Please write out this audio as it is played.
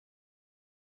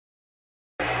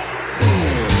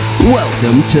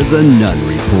Welcome to the Nunn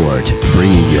Report,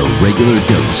 bringing your regular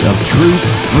dose of truth,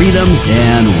 freedom,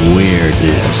 and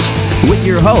weirdness. With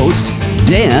your host,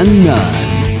 Dan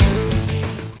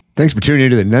Nunn. Thanks for tuning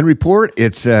into the Nunn Report.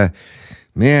 It's,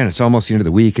 it's almost the end of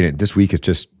the week, and this week it's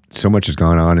just so much has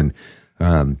gone on,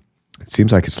 and it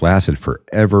seems like it's lasted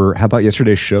forever. How about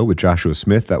yesterday's show with Joshua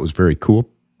Smith? That was very cool.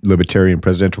 Libertarian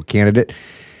presidential candidate.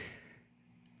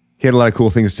 He had a lot of cool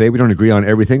things to say. We don't agree on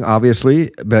everything, obviously,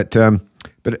 but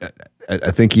I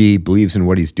think he believes in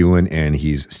what he's doing, and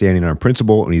he's standing on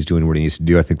principle, and he's doing what he needs to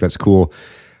do. I think that's cool.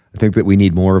 I think that we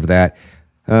need more of that.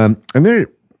 I'm going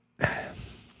to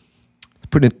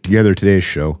put it together today's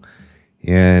show,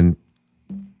 and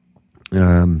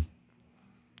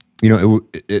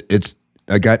it's.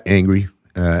 I got angry.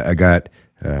 I got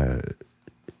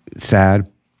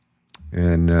sad,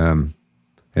 and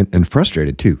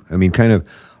frustrated too. I mean, kind of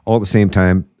all at the same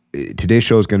time. Today's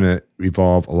show is going to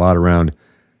revolve a lot around,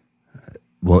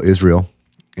 Israel,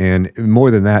 and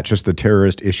more than that, just the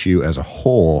terrorist issue as a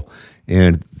whole,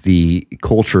 and the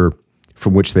culture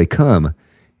from which they come,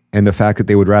 and the fact that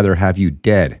they would rather have you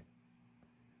dead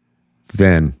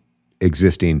than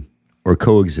existing or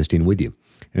coexisting with you.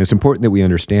 And it's important that we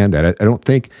understand that. I don't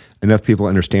think enough people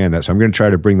understand that, so I'm going to try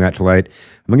to bring that to light.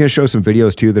 I'm going to show some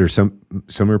videos too that are some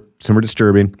are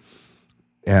disturbing.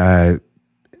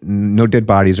 No dead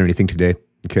bodies or anything today.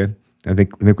 Okay, I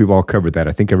think we've all covered that.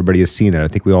 I think everybody has seen that. I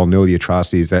think we all know the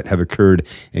atrocities that have occurred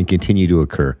and continue to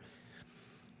occur.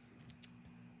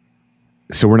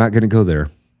 So we're not going to go there.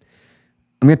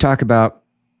 I'm going to talk about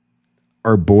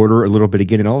our border a little bit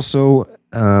again, and also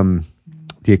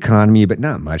the economy, but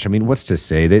not much. I mean, what's to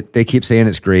say? They keep saying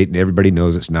it's great, and everybody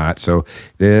knows it's not. So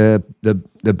the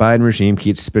Biden regime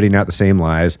keeps spitting out the same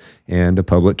lies, and the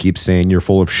public keeps saying you're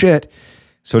full of shit.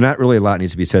 So not really a lot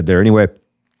needs to be said there. Anyway,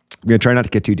 I'm going to try not to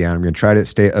get too down. I'm going to try to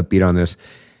stay upbeat on this,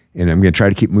 and I'm going to try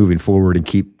to keep moving forward and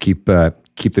keep the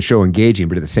show engaging.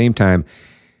 But at the same time,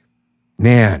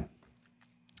 man,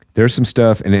 there's some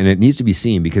stuff, and it needs to be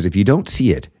seen, because if you don't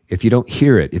see it, if you don't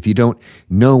hear it, if you don't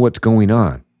know what's going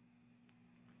on,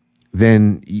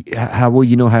 then how will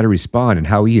you know how to respond, and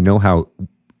how will you know how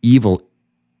evil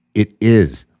it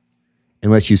is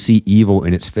unless you see evil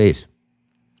in its face?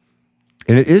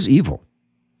 And it is evil.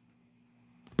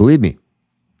 Believe me,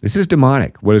 this is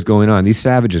demonic, what is going on. These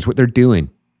savages, what they're doing,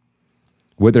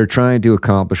 what they're trying to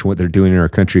accomplish, what they're doing in our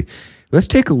country. Let's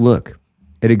take a look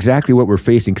at exactly what we're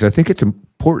facing, because I think it's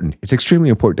important. It's extremely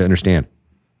important to understand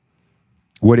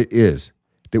what it is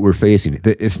that we're facing.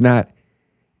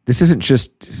 This isn't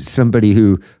just somebody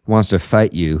who wants to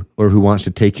fight you or who wants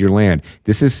to take your land.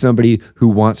 This is somebody who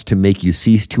wants to make you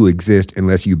cease to exist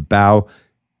unless you bow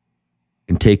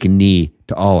and take a knee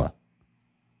to Allah.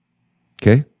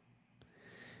 Okay?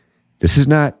 This is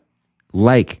not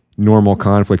like normal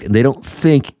conflict, and they don't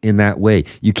think in that way.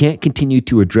 You can't continue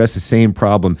to address the same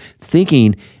problem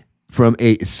thinking from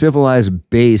a civilized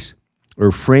base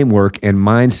or framework and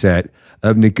mindset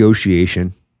of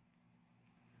negotiation,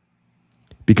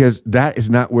 because that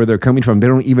is not where they're coming from. They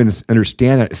don't even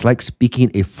understand that. It's like speaking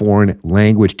a foreign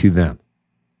language to them.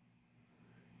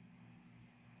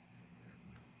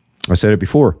 I said it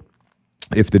before.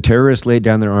 If the terrorists laid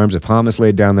down their arms, if Hamas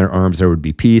laid down their arms, there would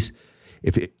be peace.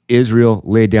 If Israel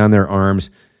laid down their arms,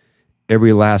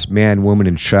 every last man, woman,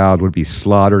 and child would be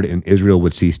slaughtered, and Israel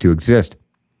would cease to exist.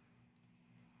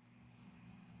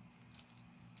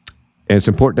 And it's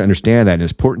important to understand that. And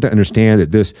it's important to understand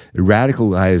that this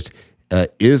radicalized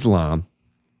Islam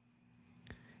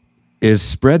is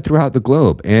spread throughout the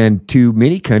globe, and to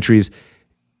many countries,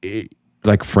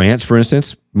 like France, for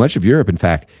instance, much of Europe, in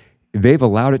fact, they've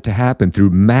allowed it to happen through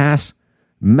mass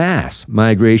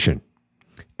migration.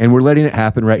 And we're letting it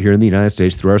happen right here in the United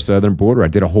States through our southern border. I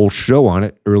did a whole show on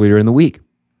it earlier in the week.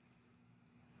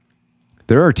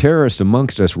 There are terrorists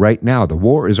amongst us right now. The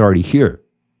war is already here.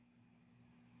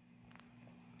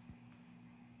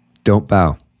 Don't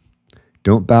bow.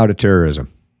 Don't bow to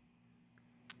terrorism.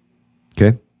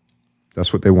 Okay?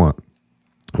 That's what they want.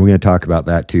 We're going to talk about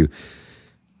that too.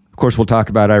 Of course, we'll talk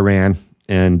about Iran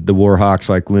and the war hawks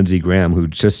like Lindsey Graham, who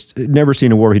just never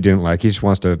seen a war he didn't like. He just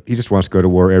wants to go to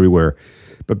war everywhere.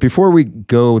 But before we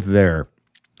go there,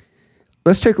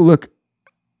 let's take a look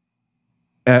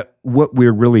at what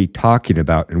we're really talking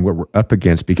about and what we're up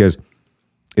against, because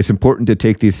it's important to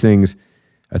take these things,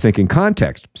 I think, in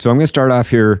context. So I'm going to start off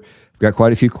here. I've got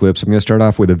quite a few clips. I'm going to start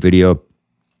off with a video.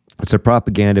 It's a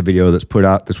propaganda video that's put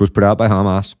out. This was put out by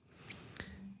Hamas.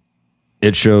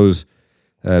 It shows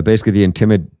basically the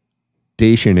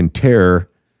intimidation and terror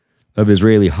of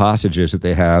Israeli hostages that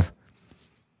they have.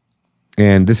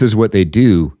 And this is what they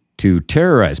do to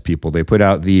terrorize people. They put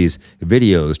out these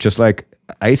videos, just like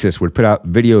ISIS would put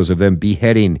out videos of them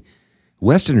beheading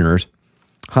Westerners.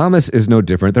 Hamas is no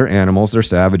different. They're animals. They're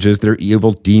savages. They're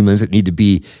evil demons that need to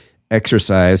be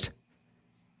exorcised.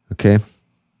 Okay?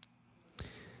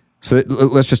 So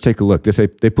let's just take a look.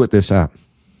 They put this out.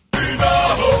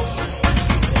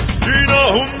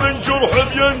 جيناهم من جرح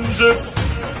بينزف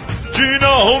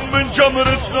جيناهم من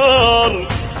جمرة نار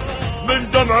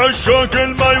من دمع الشوق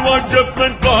ما يوقف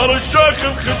من قهر الشيخ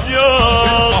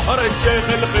الختيار من قهر الشيخ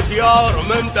الختيار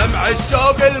من دمع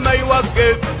الشوق ما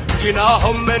يوقف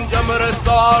جيناهم من جمر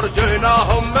الثار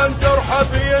جيناهم من جرح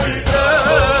بينزف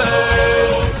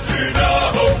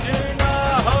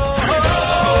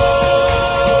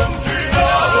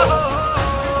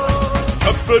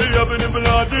كبر يا ابن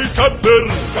بلادي كبر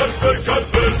كبر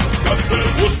كبر كبر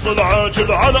وسط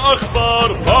العاجل على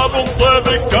اخبار باب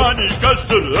الطيب كان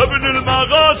يكسر ابن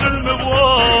المغازي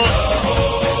المغوار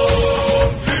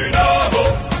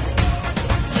جيناهم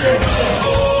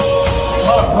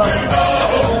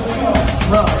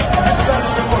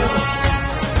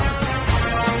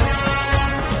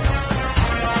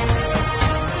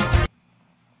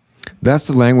That's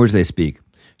the language they speak.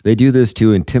 They do this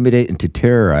to intimidate and to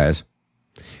terrorize.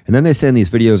 And then they send these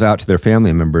videos out to their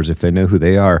family members if they know who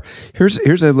they are. Here's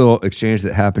a little exchange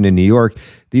that happened in New York.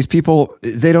 These people,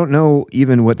 they don't know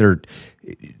even what they're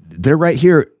right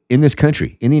here in this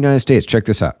country, in the United States. Check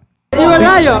this out. You're a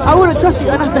liar. I wouldn't trust you.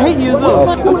 I'd have to hate you as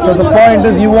well. So the point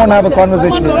is you won't have a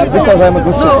conversation with me because I'm a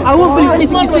Christian. No, I won't believe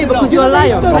anything you say because you're a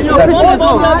liar. And you're a Christian as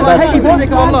well. So I hate you for the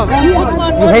sake of Allah.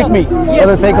 You hate me for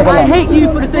the sake of Allah. I hate you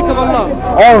for the sake of Allah.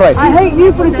 All right. I hate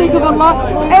you for the sake of Allah.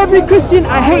 Every Christian,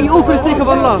 I hate you all for the sake of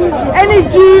Allah. Any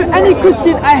Jew, any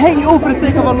Christian, I hate you all for the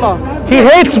sake of Allah. He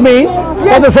hates me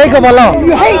for the sake of Allah.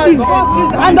 You hate these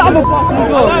bastards and the other bastards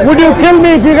as well. Would you kill me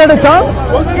if you get a chance?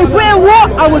 If we're at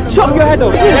war, I would chop your head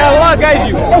off. Yeah, Allah guides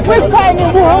you. If we're fighting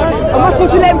in war, am I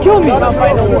supposed to let him kill me?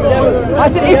 I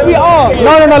said if we are.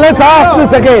 No, let's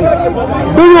ask this again.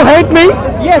 Do you hate me?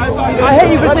 Yes, I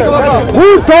hate you for the sake of Allah.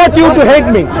 Who taught you to hate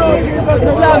me?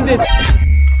 Islam did.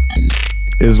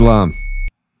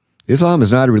 Islam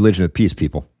is not a religion of peace,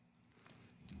 people.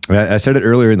 I said it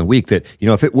earlier in the week that,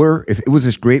 if it was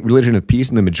this great religion of peace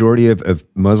and the majority of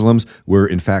Muslims were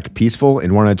in fact peaceful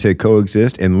and wanted to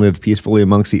coexist and live peacefully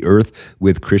amongst the earth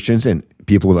with Christians and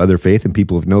people of other faith and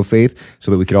people of no faith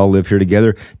so that we could all live here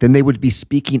together, then they would be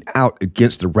speaking out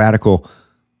against the radical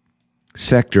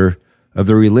sector of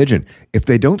the religion. If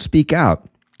they don't speak out,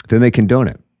 then they condone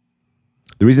it.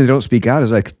 The reason they don't speak out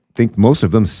is I think most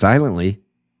of them silently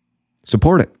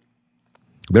support it.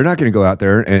 They're not going to go out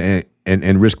there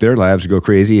and risk their lives to go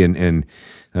crazy and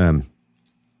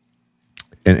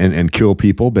kill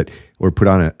people, or put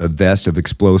on a vest of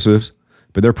explosives.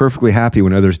 But they're perfectly happy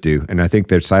when others do, and I think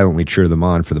they silently cheer them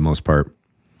on for the most part.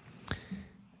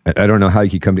 I don't know how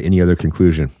you could come to any other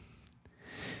conclusion.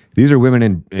 These are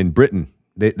women in Britain.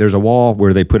 There's a wall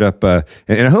where they put up, and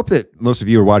I hope that most of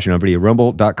you are watching on video,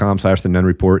 rumble.com/The Nun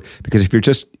Report, because if you're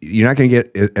not going to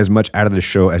get as much out of the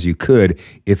show as you could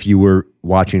if you were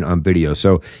watching on video.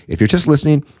 So if you're just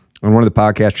listening on one of the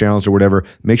podcast channels or whatever,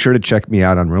 make sure to check me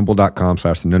out on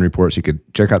rumble.com/The Nun Report so you could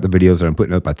check out the videos that I'm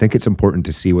putting up. I think it's important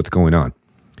to see what's going on.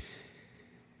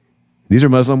 These are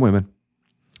Muslim women.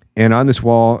 And on this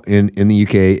wall in the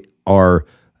UK are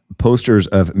posters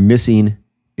of missing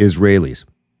Israelis.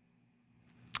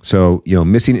 So,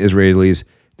 missing Israelis,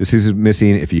 this is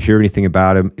missing. If you hear anything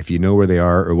about them, if you know where they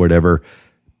are or whatever,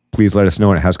 please let us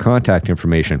know. And it has contact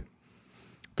information.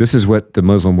 This is what the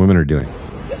Muslim women are doing.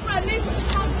 It's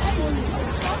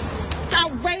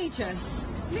outrageous.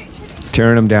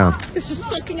 Tearing them down. This is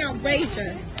fucking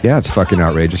outrageous. Yeah, it's fucking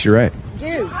outrageous. You're right.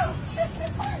 Dude.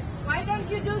 Why don't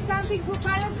you do something for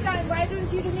Palestine? Why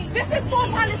don't you do me? This is for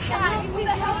Palestine. With the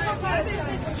help of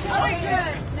Palestine.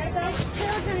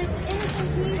 Children, innocent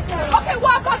people. Okay,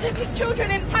 why can't there be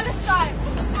children in Palestine?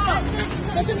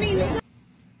 Doesn't mean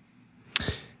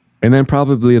And then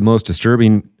probably the most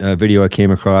disturbing video I came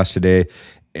across today,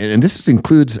 and this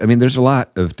includes, there's a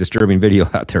lot of disturbing video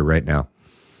out there right now.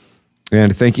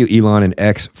 And thank you, Elon and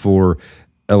X, for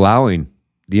allowing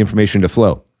the information to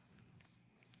flow.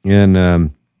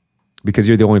 And because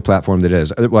you're the only platform that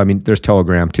is. Well, there's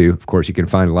Telegram too. Of course, you can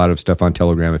find a lot of stuff on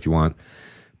Telegram if you want.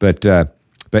 But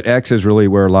X is really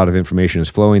where a lot of information is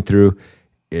flowing through.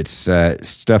 It's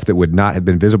stuff that would not have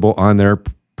been visible on there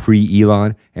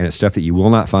pre-Elon, and it's stuff that you will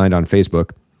not find on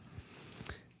Facebook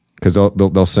because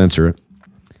they'll censor it.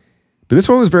 But this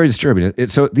one was very disturbing.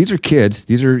 So these are kids.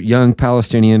 These are young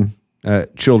Palestinian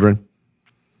children.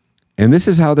 And this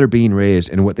is how they're being raised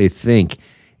and what they think.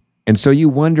 And so you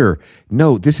wonder,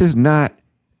 no, this is not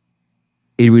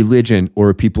a religion or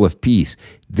a people of peace.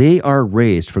 They are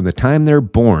raised from the time they're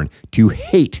born to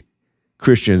hate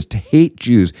Christians, to hate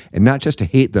Jews, and not just to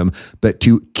hate them, but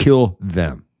to kill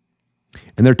them.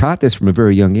 And they're taught this from a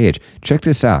very young age. Check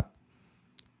this out.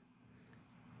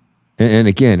 And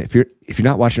again, if you're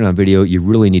not watching on video, you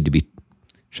really need to be.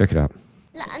 Check it out.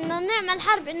 لأنه نعمل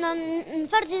حرب إنه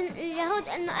نفرجي اليهود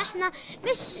إنه إحنا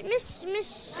مش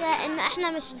إنه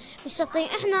إحنا مش شاطرين،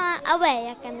 إحنا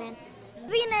قوايا كمان.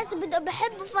 في ناس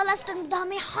بحبوا فلسطين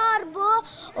بدهم يحاربوا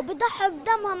وبضحوا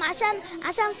بدمهم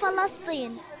عشان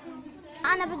فلسطين.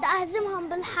 أنا بدي أهزمهم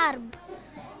بالحرب،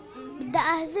 بدي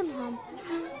أهزمهم.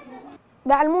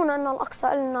 بيعلمونا إنه الأقصى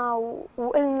إلنا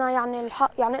وإلنا يعني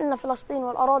الحق، يعني إلنا فلسطين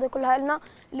والأراضي كلها إلنا،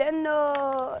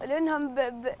 لأنهم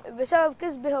بسبب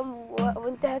كذبهم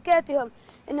وانتهاكاتهم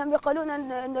إنهم يقولون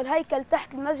إنه الهيكل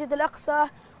تحت المسجد الأقصى،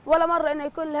 ولا مرة إنه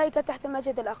يكون الهيكل تحت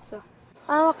المسجد الأقصى.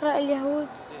 أنا بقرأ اليهود.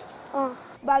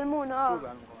 بعلمونا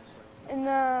إن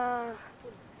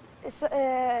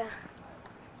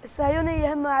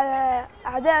الصهيونية هم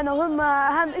أعدائنا، وهم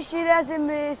أهم إشي لازم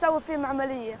يسوي فيهم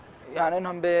عملية. يعني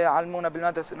انهم بيعلمونا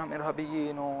بالمدرسه انهم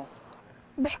ارهابيين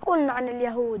بيحكوا لنا عن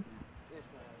اليهود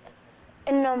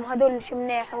انهم هدول مش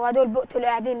منيح وهدول بقتلوا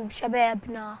قاعدين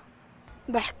بشبابنا.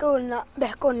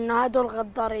 بيحكوا لنا هدول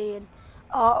غدارين،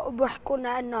 وبيحكوا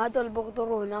لنا انه هدول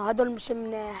بغدرونا، هدول مش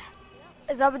منيح.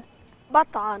 اذا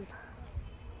بطعن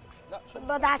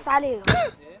بدعس عليهم.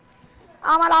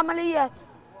 عمل عمليات.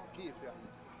 كيف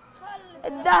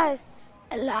يعني؟ الدعس،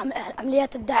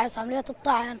 عمليات الدعس، عمليات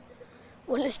الطعن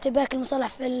والاشتباك المسلح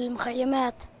في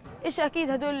المخيمات. ايش اكيد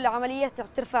هدول العمليات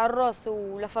ترفع الراس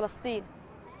ولفلسطين.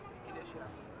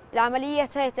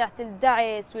 العمليات هاي تاعت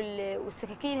الدعس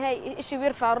والسكاكين هاي اشي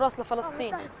بيرفع الراس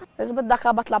لفلسطين. اذا بدك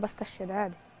بطلع بستشهد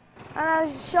عادي. انا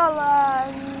ان شاء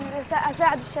الله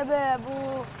اساعد الشباب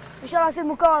وان شاء الله اصير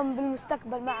مقاوم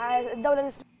بالمستقبل مع الدولة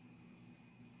الإسلامية.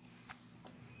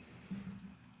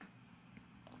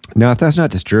 Now, if that's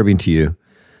not disturbing to you,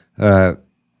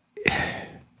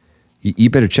 you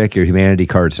better check your humanity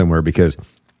card somewhere, because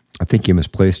I think you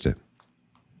misplaced it.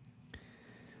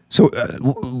 So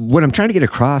what I'm trying to get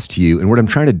across to you and what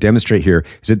I'm trying to demonstrate here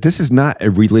is that this is not a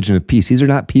religion of peace. These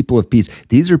are not people of peace.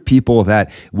 These are people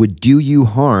that would do you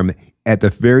harm at the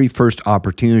very first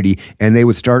opportunity, and they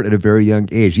would start at a very young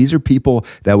age. These are people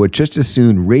that would just as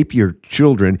soon rape your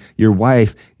children, your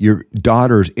wife, your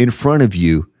daughters in front of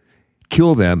you,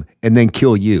 kill them, and then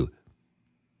kill you.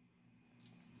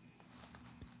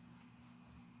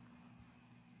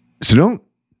 So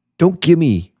don't give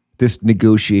me this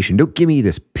negotiation. Don't give me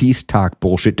this peace talk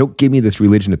bullshit. Don't give me this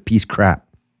religion of peace crap.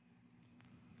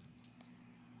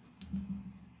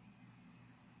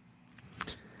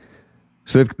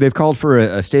 So they've called for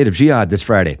a state of jihad this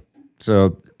Friday.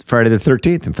 So Friday the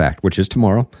 13th, in fact, which is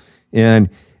tomorrow. And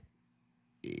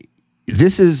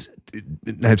this is,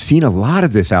 I've seen a lot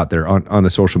of this out there on the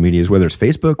social medias, whether it's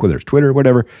Facebook, whether it's Twitter,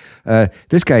 whatever.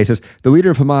 This guy says, the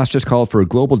leader of Hamas just called for a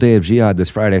global day of jihad this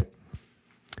Friday.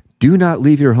 Do not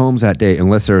leave your homes that day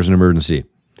unless there is an emergency.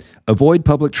 Avoid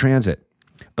public transit.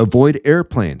 Avoid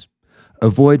airplanes.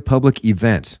 Avoid public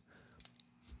events.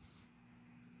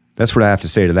 That's what I have to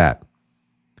say to that.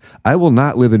 I will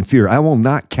not live in fear. I will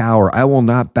not cower. I will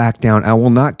not back down. I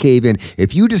will not cave in.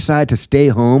 If you decide to stay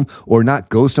home or not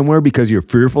go somewhere because you're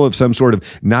fearful of some sort of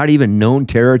not even known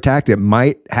terror attack that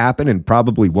might happen and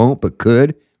probably won't but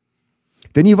could,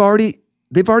 then they've already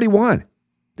won.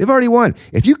 They've already won.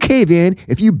 If you cave in,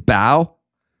 if you bow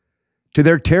to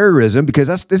their terrorism,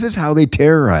 because this is how they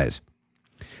terrorize.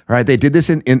 All right, they did this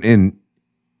in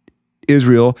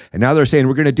Israel, and now they're saying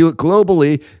we're going to do it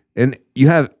globally. And you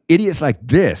have idiots like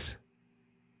this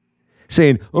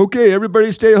saying, okay,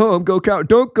 everybody stay home, go count.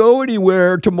 Don't go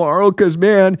anywhere tomorrow because,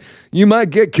 man, you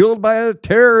might get killed by a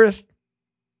terrorist.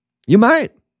 You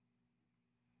might.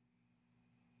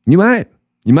 You might.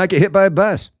 You might get hit by a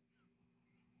bus.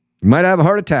 You might have a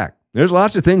heart attack. There's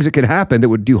lots of things that could happen that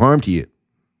would do harm to you.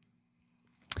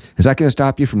 Is that going to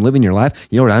stop you from living your life?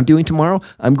 You know what I'm doing tomorrow?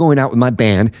 I'm going out with my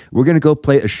band. We're going to go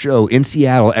play a show in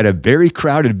Seattle at a very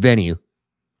crowded venue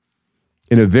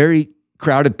in a very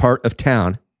crowded part of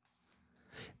town.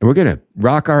 And we're going to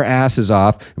rock our asses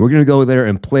off. And we're going to go there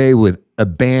and play with a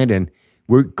band. And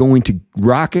we're going to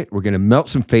rock it. We're going to melt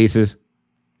some faces,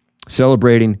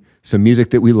 celebrating some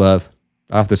music that we love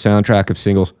off the soundtrack of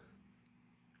Singles.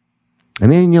 And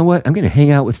then, you know what? I'm going to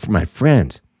hang out with my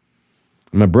friends,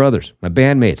 my brothers, my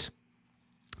bandmates,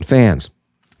 fans.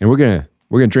 And we're going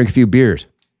to drink a few beers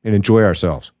and enjoy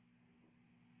ourselves.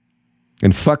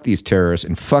 And fuck these terrorists,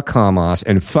 and fuck Hamas,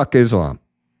 and fuck Islam.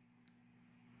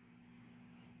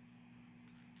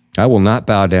 I will not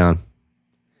bow down.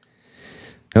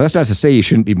 Now, that's not to say you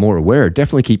shouldn't be more aware.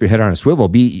 Definitely keep your head on a swivel.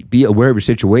 Be aware of your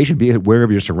situation. Be aware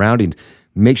of your surroundings.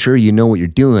 Make sure you know what you're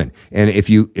doing. And if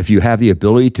you have the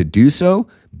ability to do so,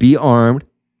 be armed,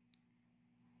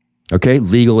 okay,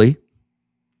 legally,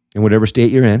 in whatever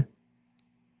state you're in,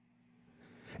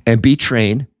 and be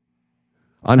trained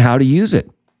on how to use it.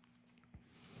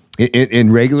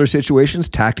 In regular situations,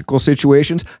 tactical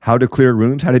situations, how to clear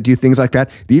rooms, how to do things like that.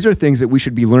 These are things that we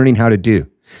should be learning how to do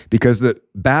because the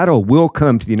battle will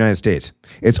come to the United States.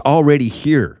 It's already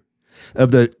here.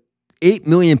 Of the 8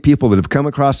 million people that have come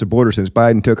across the border since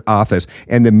Biden took office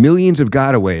and the millions of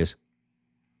gotaways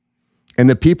and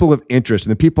the people of interest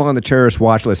and the people on the terrorist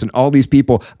watch list and all these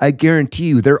people, I guarantee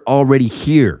you they're already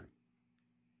here.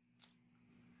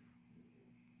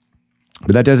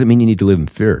 But that doesn't mean you need to live in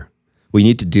fear. What you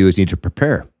need to do is you need to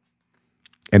prepare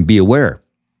and be aware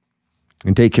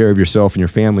and take care of yourself and your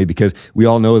family because we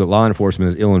all know that law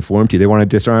enforcement is ill-informed. They want to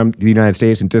disarm the United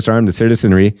States and disarm the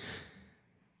citizenry.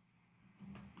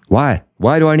 Why?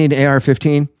 Why do I need an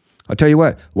AR-15? I'll tell you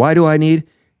what. Why do I need?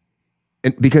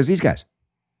 Because these guys.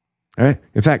 All right.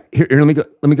 In fact, here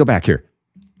let me go back here.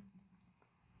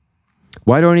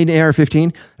 Why do I need an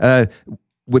AR-15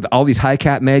 with all these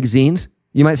high-cap magazines?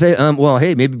 You might say, well,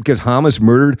 hey, maybe because Hamas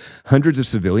murdered hundreds of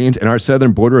civilians and our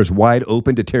southern border is wide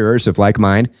open to terrorists of like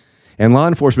mind, and law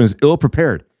enforcement is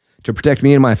ill-prepared to protect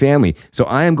me and my family. So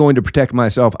I am going to protect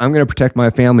myself. I'm going to protect my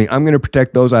family. I'm going to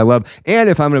protect those I love. And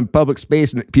if I'm in a public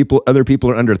space and other people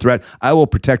are under threat, I will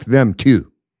protect them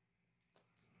too.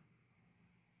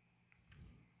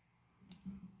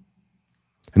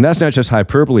 And that's not just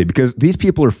hyperbole because these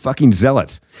people are fucking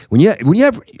zealots. When you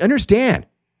understand,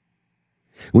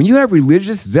 when you have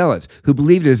religious zealots who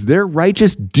believe it is their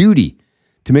righteous duty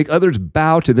to make others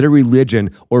bow to their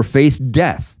religion or face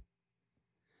death,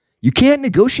 you can't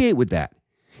negotiate with that.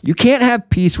 You can't have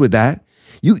peace with that.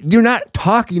 You're not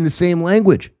talking the same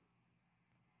language.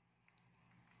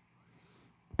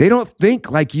 They don't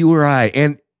think like you or I,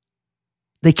 and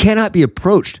they cannot be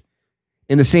approached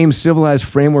in the same civilized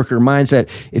framework or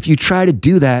mindset. If you try to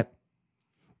do that,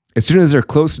 as soon as they're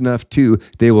close enough to,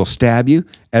 they will stab you.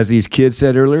 As these kids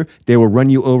said earlier, they will run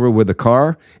you over with a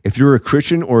car. If you're a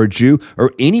Christian or a Jew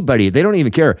or anybody, they don't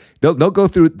even care. They'll go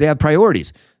through, they have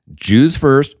priorities. Jews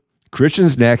first,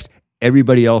 Christians next,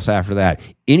 everybody else after that.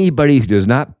 Anybody who does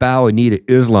not bow a knee to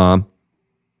Islam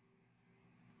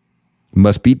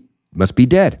must be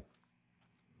dead.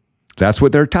 That's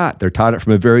what they're taught. They're taught it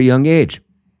from a very young age.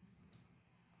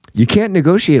 You can't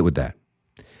negotiate with that.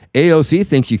 AOC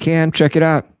thinks you can. Check it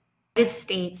out. United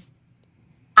States,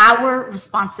 our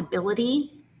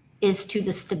responsibility is to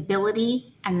the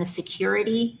stability and the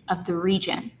security of the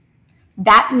region.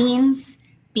 That means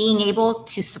being able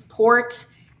to support,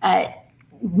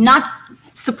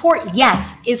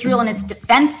 yes, Israel in its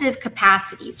defensive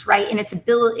capacities, right? In its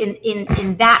ability,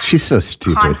 in that She's so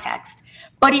stupid. Context.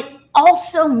 But it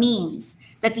also means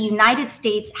that the United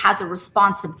States has a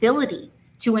responsibility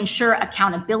to ensure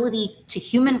accountability to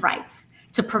human rights,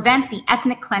 to prevent the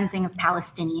ethnic cleansing of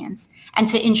Palestinians, and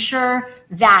to ensure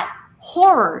that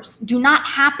horrors do not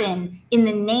happen in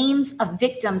the names of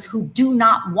victims who do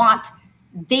not want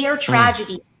their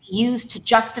tragedy used to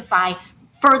justify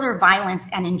further violence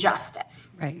and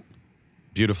injustice. Right.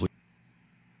 Beautifully.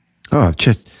 Oh,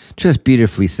 just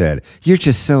beautifully said. You're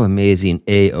just so amazing,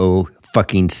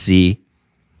 AOC.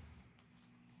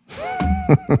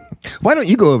 Why don't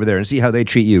you go over there and see how they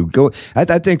treat you? I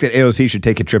think that AOC should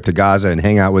take a trip to Gaza and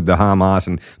hang out with the Hamas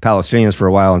and Palestinians for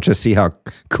a while and just see how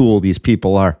cool these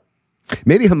people are.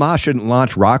 Maybe Hamas shouldn't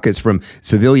launch rockets from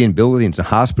civilian buildings and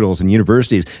hospitals and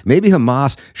universities. Maybe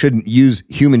Hamas shouldn't use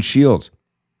human shields.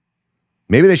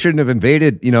 Maybe they shouldn't have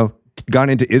invaded, gone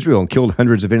into Israel and killed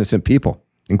hundreds of innocent people,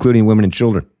 including women and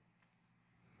children.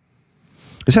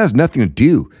 This has nothing to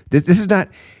do. This is not,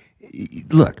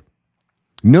 look,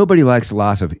 nobody likes the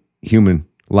loss of human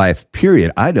life,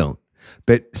 period. I don't.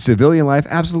 But civilian life,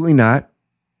 absolutely not.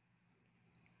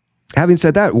 Having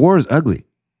said that, war is ugly.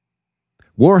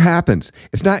 War happens.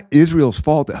 It's not Israel's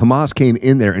fault that Hamas came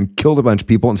in there and killed a bunch of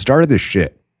people and started this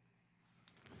shit.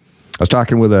 I was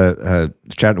talking with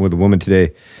chatting with a woman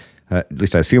today. At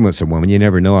least I assume it's a woman. You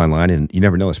never know online, and you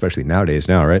never know, especially nowadays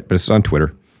now, right? But it's on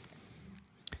Twitter.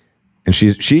 And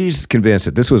she's convinced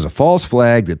that this was a false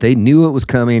flag, that they knew it was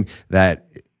coming, that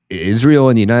Israel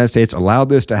and the United States allowed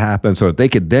this to happen so that they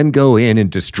could then go in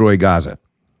and destroy Gaza.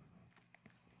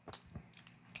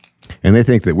 And they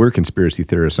think that we're conspiracy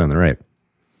theorists on the right.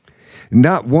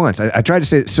 Not once. I tried to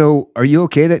say, so are you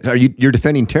okay that you're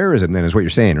defending terrorism then is what you're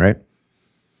saying, right?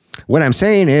 What I'm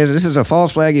saying is this is a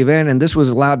false flag event and this was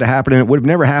allowed to happen and it would have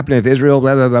never happened if Israel,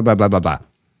 blah, blah, blah, blah, blah, blah, blah.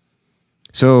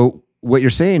 So what you're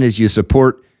saying is you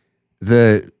support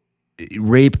the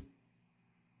rape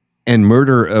and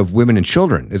murder of women and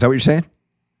children. Is that what you're saying?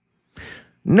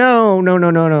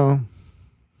 No.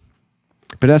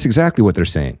 But that's exactly what they're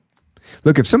saying.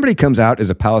 Look, if somebody comes out as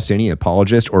a Palestinian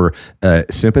apologist or a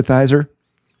sympathizer,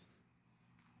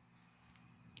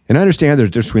 and I understand there's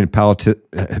a difference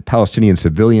between Palestinian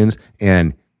civilians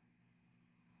and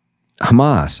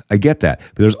Hamas. I get that.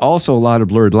 But there's also a lot of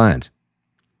blurred lines.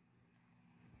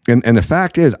 And the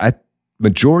fact is,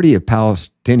 majority of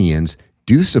Palestinians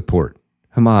do support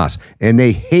Hamas, and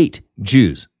they hate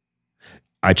Jews.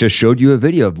 I just showed you a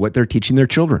video of what they're teaching their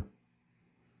children.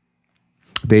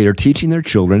 They are teaching their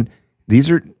children, these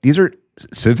are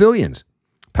civilians,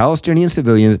 Palestinian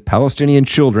civilians, Palestinian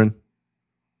children,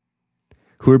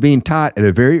 who are being taught at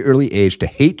a very early age to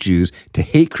hate Jews, to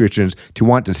hate Christians, to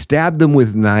want to stab them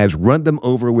with knives, run them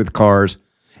over with cars,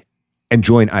 and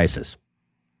join ISIS.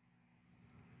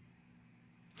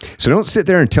 So don't sit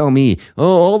there and tell me,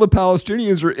 oh, all the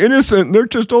Palestinians are innocent. They're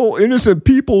just all innocent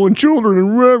people and children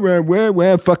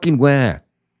and fucking wah.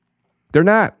 They're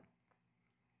not.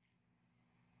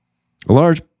 A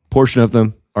large portion of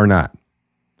them are not.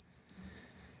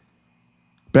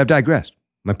 But I've digressed.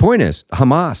 My point is,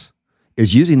 Hamas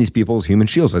is using these people as human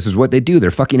shields. This is what they do.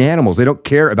 They're fucking animals. They don't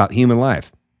care about human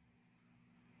life.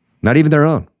 Not even their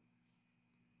own.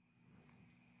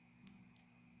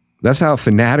 That's how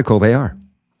fanatical they are.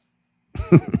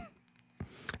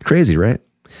 Crazy, right?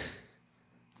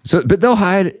 So, but they'll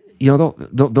hide,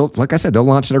 they'll like I said, they'll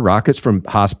launch their rockets from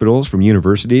hospitals, from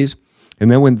universities.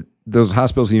 And then when those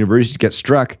hospitals and universities get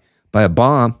struck by a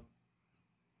bomb,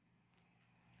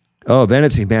 oh, then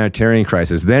it's a humanitarian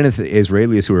crisis. Then it's the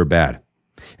Israelis who are bad.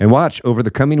 And watch over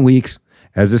the coming weeks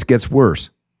as this gets worse.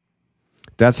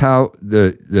 That's how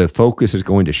the focus is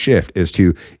going to shift, is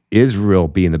to Israel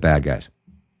being the bad guys.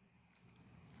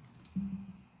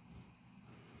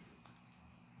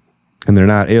 And they're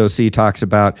not. AOC talks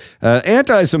about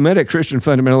anti-Semitic Christian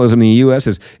fundamentalism in the U.S.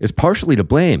 is partially to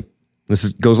blame. This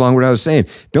goes along with what I was saying.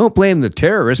 Don't blame the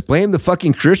terrorists. Blame the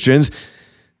fucking Christians.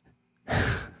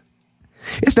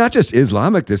 It's not just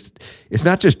Islamic. It's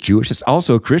not just Jewish. It's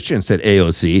also Christian, said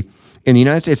AOC. In the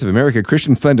United States of America,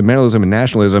 Christian fundamentalism and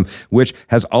nationalism, which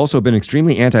has also been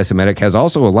extremely anti-Semitic, has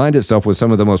also aligned itself with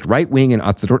some of the most right-wing and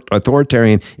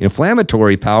authoritarian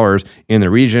inflammatory powers in the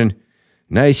region.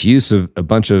 Nice use of a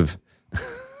bunch of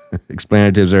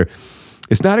explanatives there.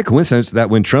 It's not a coincidence that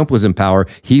when Trump was in power,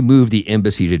 he moved the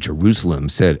embassy to Jerusalem,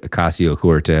 said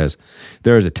Ocasio-Cortez.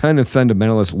 There is a ton of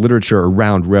fundamentalist literature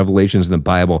around revelations in the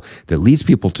Bible that leads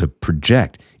people to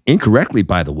project, incorrectly,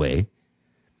 by the way.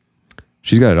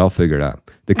 She's got it all figured out.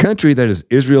 The country that is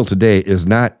Israel today is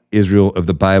not Israel of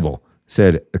the Bible,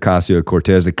 said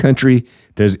Ocasio-Cortez. The country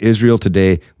that is Israel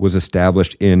today was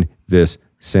established in this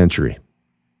century.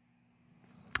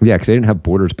 Yeah, because they didn't have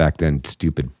borders back then,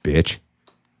 stupid bitch.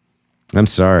 I'm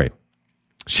sorry.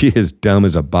 She is dumb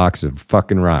as a box of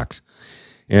fucking rocks.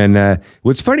 And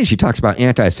what's funny, she talks about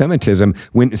anti-Semitism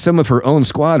when some of her own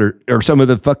squad are some of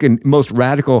the fucking most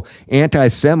radical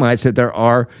anti-Semites that there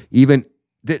are even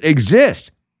that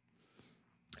exist.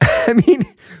 I mean,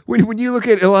 when you look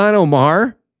at Ilhan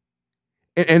Omar,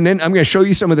 and then I'm going to show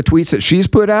you some of the tweets that she's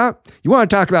put out. You want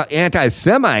to talk about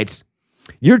anti-Semites?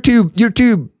 Your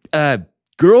two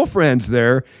girlfriends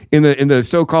there in the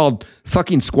so-called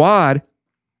fucking squad.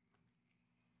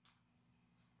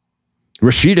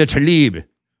 Rashida Tlaib,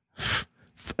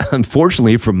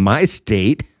 unfortunately from my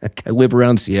state, I live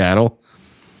around Seattle.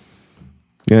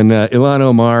 And Ilhan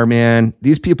Omar, man,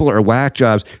 these people are whack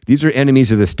jobs. These are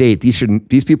enemies of the state.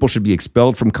 These people should be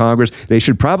expelled from Congress. They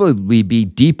should probably be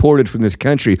deported from this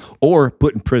country or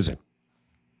put in prison.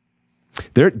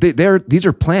 These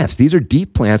are plants. These are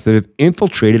deep plants that have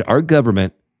infiltrated our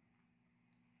government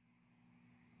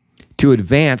to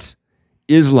advance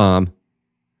Islam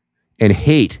and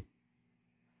hate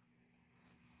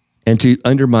and to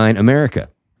undermine America.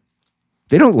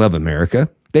 They don't love America.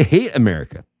 They hate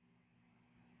America.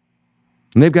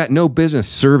 And they've got no business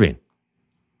serving.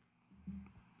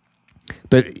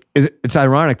 But it's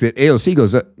ironic that AOC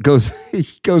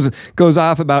goes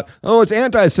off about, oh, it's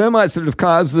anti-Semites that have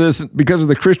caused this because of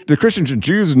the Christians and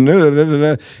Jews, and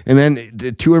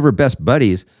then two of her best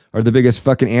buddies are the biggest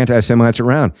fucking anti-Semites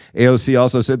around. AOC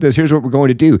also said this, here's what we're going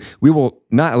to do. We will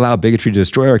not allow bigotry to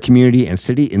destroy our community and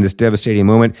city in this devastating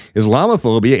moment.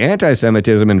 Islamophobia,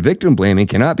 anti-Semitism, and victim blaming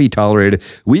cannot be tolerated.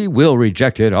 We will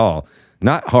reject it all.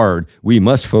 Not hard. We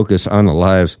must focus on the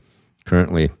lives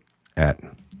currently at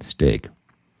stake.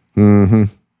 Mm-hmm.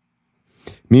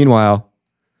 Meanwhile,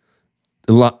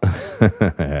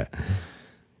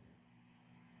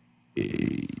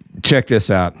 check this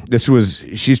out.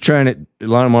 She's trying to,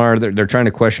 Ilhan Omar, they're trying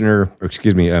to question her, or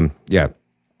excuse me, yeah.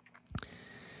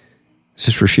 Is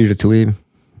this Rashida Tlaib?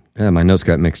 Yeah, my notes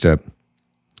got mixed up.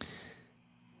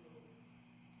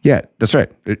 Yeah, that's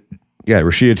right. Yeah,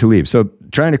 Rashida Tlaib. So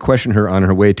trying to question her on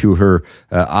her way to her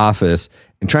office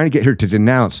and trying to get her to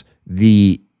denounce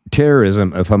the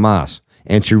terrorism of Hamas.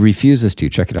 And she refuses to.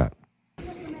 Check it out.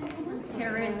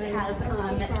 Terrorists have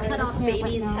cut off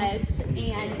babies' heads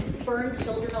and burned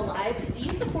children alive. Do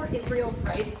you support Israel's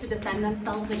rights to defend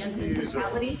themselves against this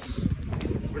brutality?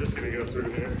 We're just going to go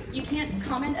through here. You can't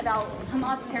comment about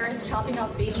Hamas terrorists chopping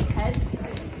off babies' heads?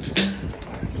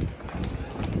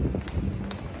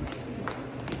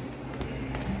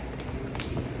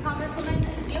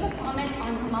 Congresswoman, do you have a comment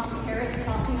on Hamas terrorists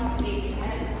chopping off babies'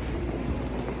 heads?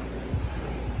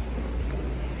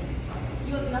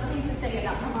 You have nothing to say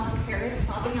about Hamas terrorists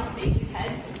chopping off babies'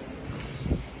 heads?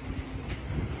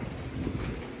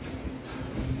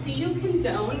 Do you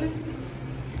condone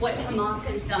what Hamas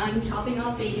has done, chopping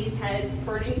off babies' heads,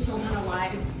 burning children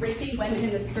alive, raping women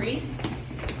in the street?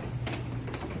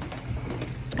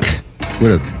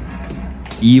 What a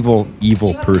evil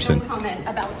person. Do you have no comment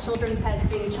about children's heads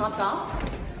being chopped off?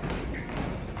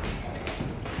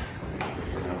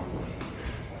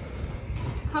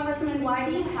 Congressman, why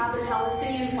do you have a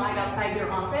Palestinian flag outside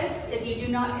your office if you do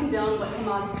not condone what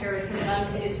Hamas terrorists have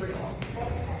done to Israel?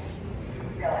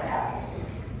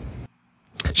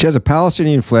 She has a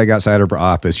Palestinian flag outside of her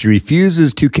office. She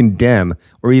refuses to condemn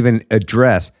or even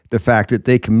address the fact that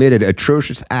they committed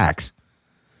atrocious acts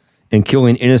in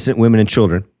killing innocent women and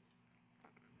children.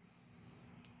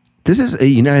 This is a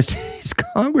United States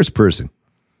congressperson.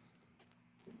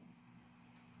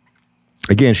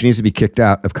 Again, she needs to be kicked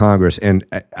out of Congress, and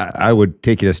I would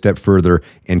take it a step further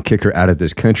and kick her out of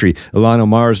this country. Ilhan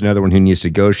Omar is another one who needs to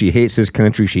go. She hates this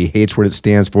country. She hates what it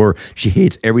stands for. She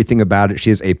hates everything about it.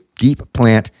 She has a deep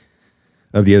plant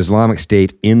of the Islamic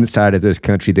State inside of this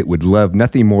country that would love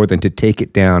nothing more than to take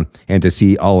it down and to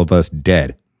see all of us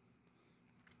dead.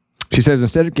 She says,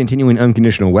 instead of continuing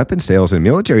unconditional weapons sales and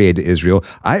military aid to Israel,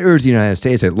 I urge the United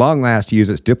States at long last to use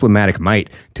its diplomatic might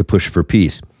to push for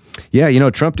peace. Yeah, you know,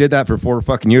 Trump did that for 4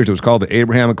 fucking years. It was called the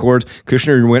Abraham Accords.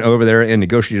 Kushner went over there and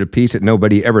negotiated a peace that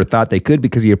nobody ever thought they could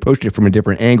because he approached it from a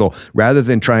different angle. Rather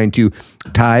than trying to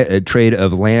tie a trade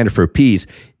of land for peace,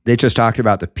 they just talked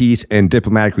about the peace and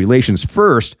diplomatic relations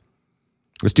first.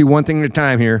 Let's do one thing at a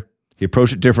time here. He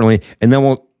approached it differently, and then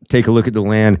we'll take a look at the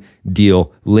land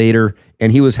deal later.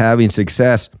 And he was having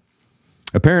success.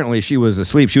 Apparently, she was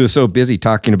asleep. She was so busy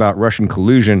talking about Russian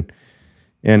collusion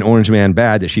and Orange Man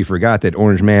bad that she forgot that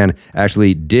Orange Man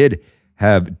actually did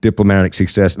have diplomatic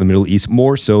success in the Middle East,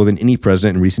 more so than any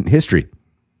president in recent history.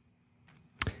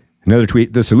 Another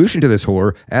tweet, the solution to this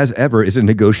horror, as ever, is a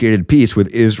negotiated peace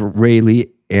with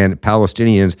Israeli and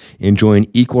Palestinians enjoying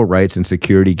equal rights and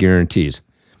security guarantees.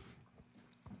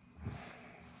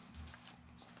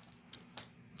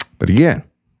 But again,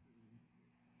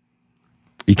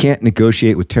 you can't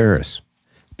negotiate with terrorists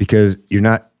because you're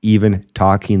not even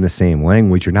talking the same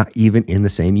language. You're not even in the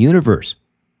same universe.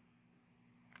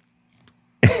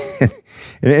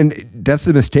 and that's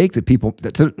the mistake that people,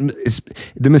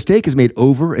 the mistake is made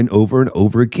over and over and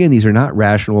over again. These are not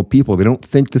rational people. They don't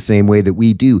think the same way that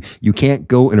we do. You can't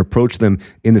go and approach them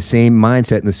in the same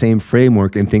mindset, in the same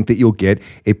framework, and think that you'll get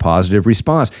a positive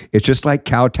response. It's just like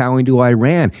kowtowing to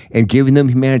Iran and giving them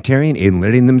humanitarian aid and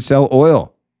letting them sell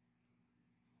oil.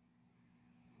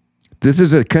 This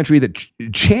is a country that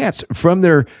chants from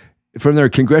their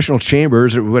congressional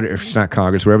chambers, or whatever, it's not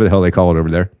Congress, whatever the hell they call it over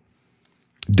there.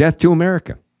 Death to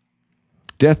America.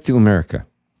 Death to America.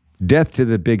 Death to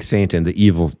the big Satan, the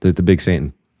evil, the big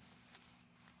Satan.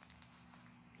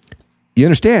 You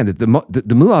understand that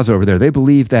the mullahs over there, they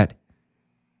believe that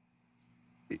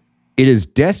it is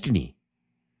destiny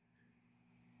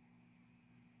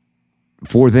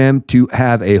for them to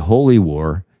have a holy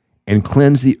war and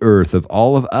cleanse the earth of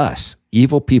all of us,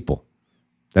 evil people.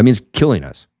 That means killing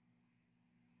us.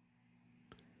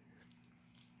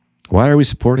 Why are we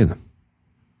supporting them?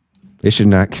 They should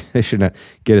not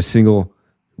get a single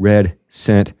red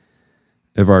cent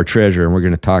of our treasure, and we're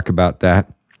going to talk about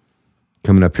that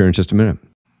coming up here in just a minute.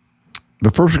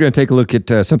 But first, we're going to take a look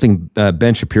at something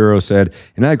Ben Shapiro said,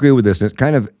 and I agree with this, and it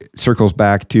kind of circles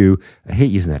back to, I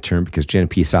hate using that term because Jen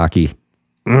Psaki,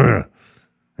 I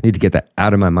need to get that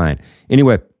out of my mind.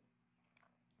 Anyway,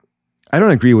 I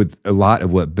don't agree with a lot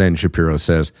of what Ben Shapiro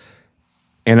says,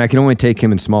 and I can only take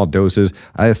him in small doses.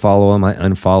 I follow him, I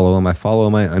unfollow him, I follow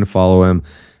him, I unfollow him,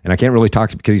 and I can't really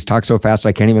talk because he's talked so fast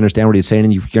I can't even understand what he's saying,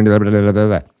 and you can blah, blah, blah, blah,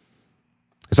 blah.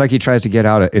 It's like he tries to get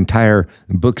out an entire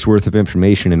book's worth of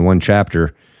information in one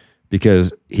chapter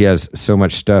because he has so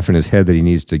much stuff in his head that he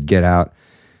needs to get out.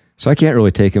 So I can't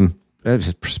really take him. I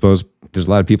suppose there's a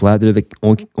lot of people out there that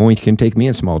only can take me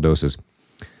in small doses.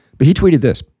 But he tweeted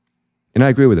this, and I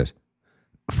agree with this.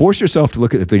 Force yourself to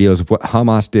look at the videos of what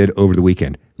Hamas did over the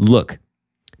weekend. Look,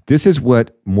 this is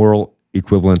what moral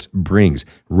equivalence brings.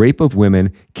 Rape of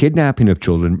women, kidnapping of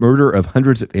children, murder of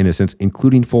hundreds of innocents,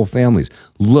 including full families.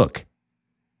 Look,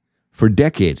 for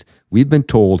decades, we've been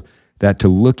told that to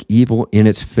look evil in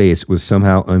its face was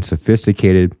somehow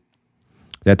unsophisticated,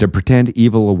 that to pretend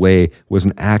evil away was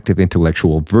an act of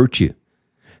intellectual virtue,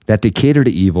 that to cater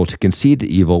to evil, to concede to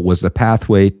evil, was the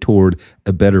pathway toward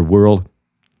a better world.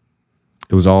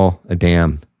 It was all a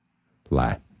damn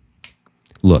lie.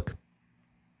 Look.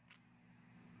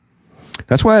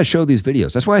 That's why I show these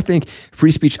videos. That's why I think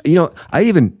free speech, I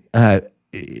even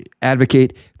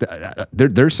advocate,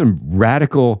 there's some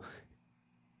radical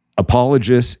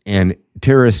apologists and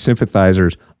terrorist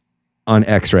sympathizers on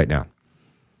X right now.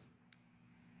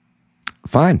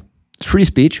 Fine. It's free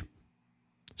speech.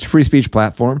 It's a free speech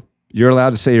platform. You're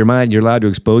allowed to say your mind. You're allowed to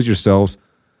expose yourselves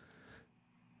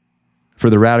for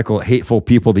the radical, hateful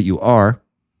people that you are.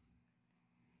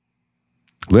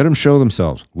 Let them show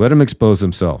themselves. Let them expose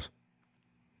themselves.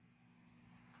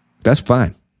 That's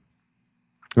fine.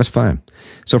 That's fine.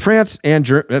 So France and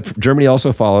Germany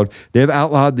also followed. They've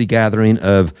outlawed the gathering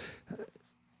of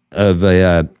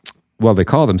they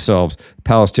call themselves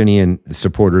Palestinian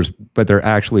supporters, but they're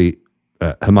actually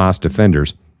Hamas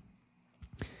defenders.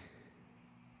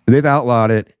 They've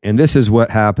outlawed it, and this is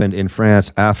what happened in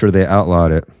France after they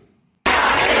outlawed it.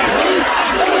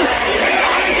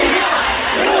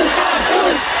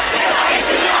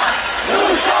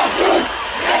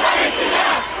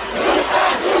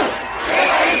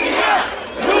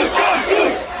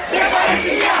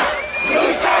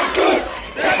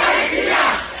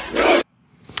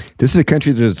 This is a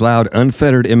country that has allowed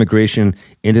unfettered immigration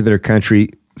into their country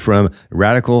from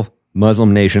radical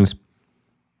Muslim nations.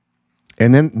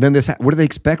 And then this, what do they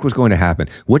expect was going to happen?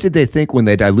 What did they think when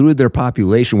they diluted their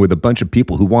population with a bunch of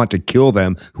people who want to kill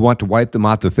them, who want to wipe them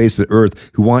off the face of the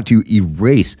earth, who want to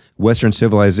erase Western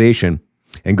civilization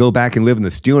and go back and live in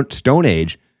the Stone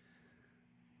Age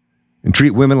and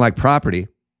treat women like property?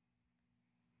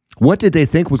 What did they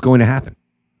think was going to happen?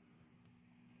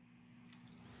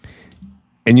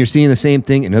 And you're seeing the same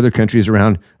thing in other countries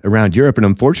around Europe. And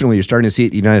unfortunately, you're starting to see it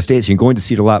in the United States. You're going to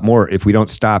see it a lot more if we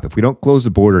don't stop, if we don't close the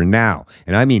border now.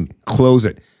 And I mean, close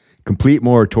it. Complete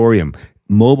moratorium.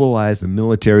 Mobilize the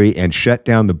military and shut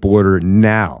down the border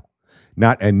now.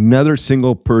 Not another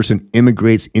single person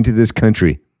immigrates into this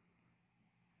country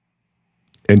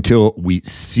until we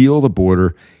seal the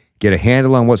border, get a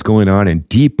handle on what's going on, and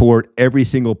deport every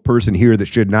single person here that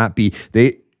should not be.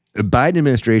 The Biden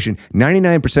administration,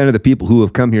 99% of the people who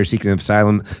have come here seeking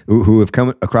asylum, who have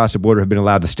come across the border, have been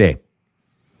allowed to stay.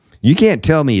 You can't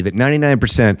tell me that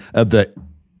 99% of the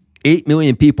 8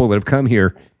 million people that have come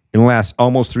here in the last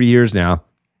almost 3 years now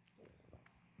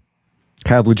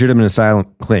have legitimate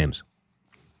asylum claims.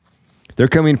 They're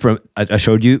coming from, I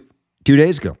showed you 2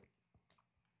 days ago.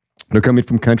 They're coming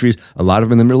from countries, a lot of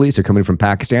them in the Middle East. They're coming from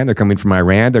Pakistan. They're coming from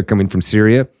Iran. They're coming from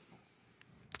Syria.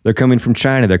 They're coming from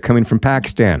China. They're coming from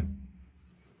Pakistan.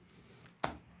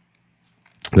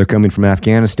 They're coming from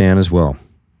Afghanistan as well.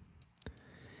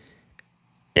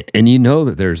 And you know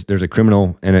that there's a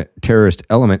criminal and a terrorist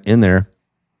element in there.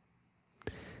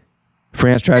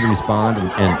 France tried to respond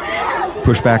and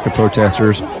push back the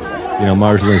protesters,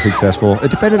 marginally successful. It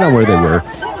depended on where they were.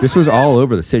 This was all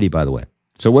over the city, by the way.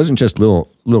 So it wasn't just little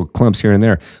clumps here and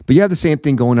there. But you have the same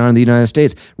thing going on in the United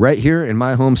States. Right here in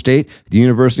my home state, the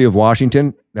University of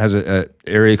Washington has an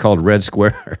area called Red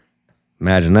Square.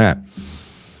 Imagine that.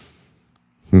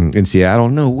 In Seattle,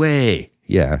 no way.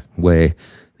 Yeah, way.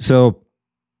 So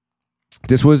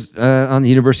this was on the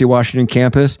University of Washington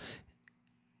campus.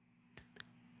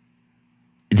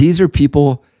 These are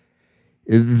people,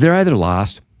 they're either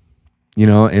lost,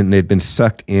 and they've been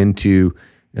sucked into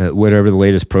whatever the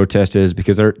latest protest is,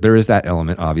 because there is that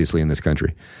element, obviously, in this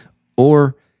country.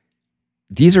 Or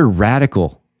these are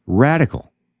radical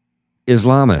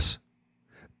Islamists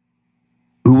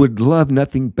who would love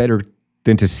nothing better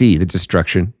than to see the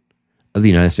destruction of the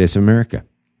United States of America.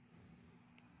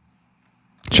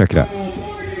 Check it out.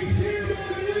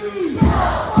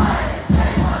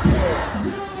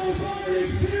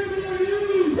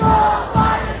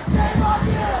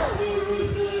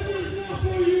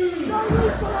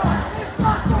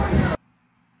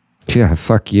 Yeah,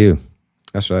 fuck you.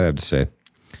 That's what I have to say.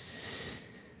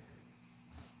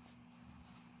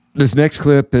 This next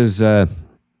clip is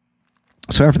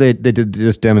So after they did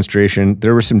this demonstration,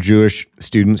 there were some Jewish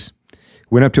students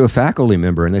went up to a faculty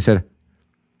member and they said,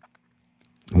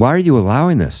 "Why are you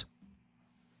allowing this?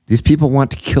 These people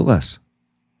want to kill us.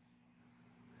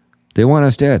 They want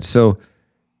us dead." So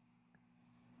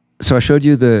I showed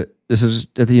you this is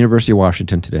at the University of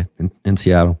Washington today in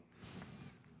Seattle.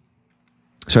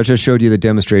 So I just showed you the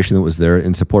demonstration that was there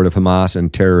in support of Hamas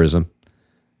and terrorism.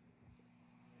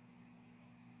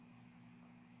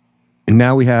 And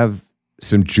now we have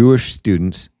some Jewish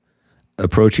students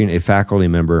approaching a faculty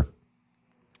member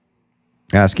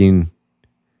asking,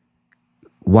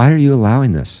 "Why are you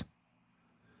allowing this?"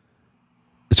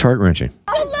 It's heart-wrenching.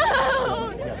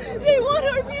 Allowed! They want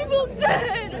our people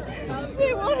dead!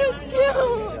 They want us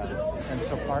killed! And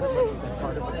so part of it.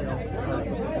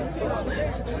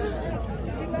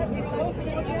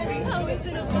 How is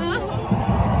it allowed?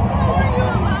 How are you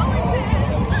allowing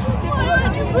this? Why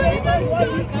aren't you putting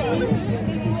us down?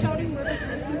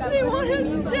 They want us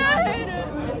dead!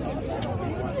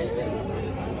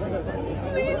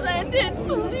 Please end it,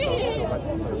 please!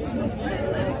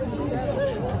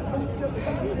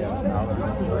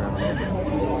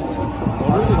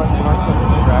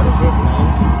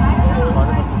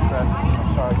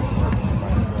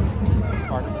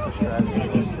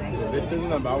 This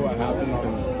isn't about what happened on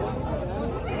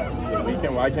the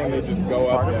weekend. Why can't they just go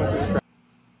up there?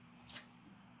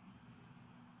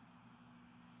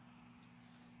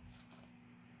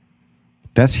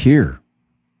 That's here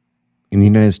in the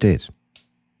United States.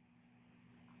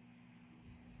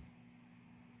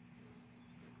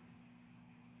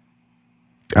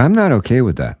 I'm not okay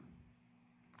with that.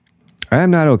 I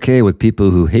am not okay with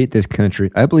people who hate this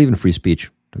country. I believe in free speech.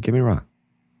 Don't get me wrong.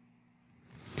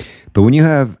 But when you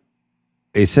have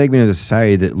a segment of the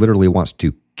society that literally wants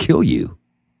to kill you,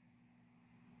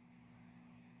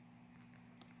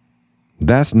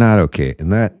 that's not okay.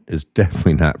 And that is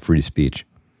definitely not free speech.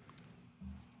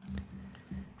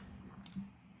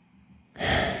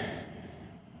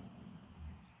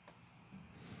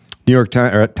 New York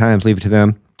Times, leave it to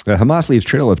them. Hamas leaves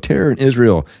trail of terror in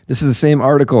Israel. This is the same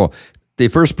article. They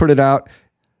first put it out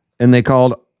and they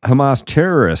called Hamas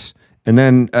terrorists. And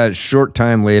then a short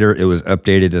time later, it was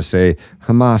updated to say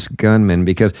Hamas gunmen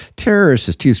because terrorist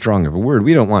is too strong of a word.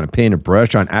 We don't want to paint a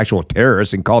brush on actual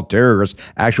terrorists and call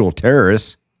terrorists actual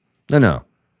terrorists. No.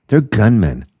 They're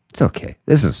gunmen. It's okay.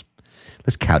 Let's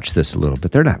couch this a little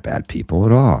bit. They're not bad people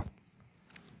at all.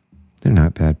 They're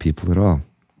not bad people at all.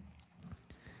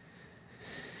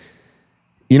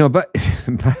 You know, but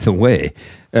by the way,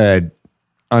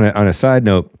 on a side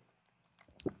note,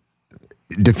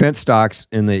 defense stocks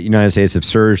in the United States have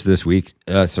surged this week,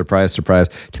 surprise, surprise,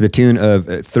 to the tune of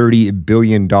 $30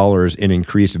 billion in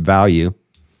increased value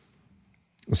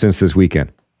since this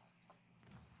weekend.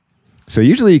 So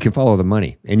usually you can follow the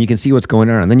money and you can see what's going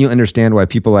on. And then you understand why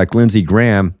people like Lindsey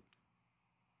Graham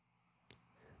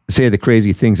say the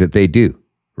crazy things that they do,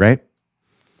 right?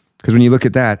 Because when you look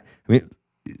at that, I mean,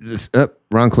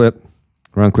 wrong clip.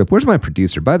 Where's my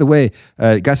producer? By the way,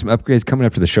 got some upgrades coming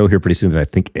up to the show here pretty soon that I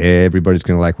think everybody's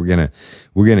gonna like. We're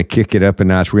gonna kick it up a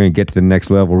notch. We're gonna get to the next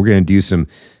level. We're gonna do some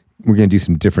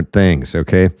different things.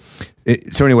 Okay.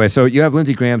 So anyway, so you have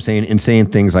Lindsey Graham saying insane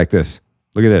things like this.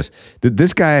 Look at this.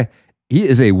 This guy, he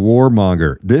is a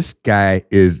warmonger. This guy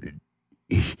is.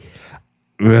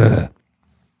 But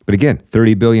again,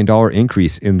 $30 billion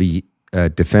increase in the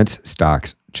defense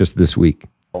stocks just this week.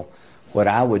 What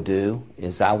I would do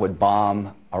is I would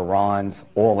bomb Iran's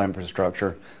oil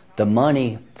infrastructure. The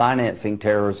money financing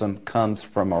terrorism comes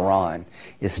from Iran.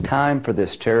 It's time for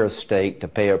this terrorist state to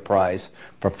pay a price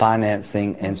for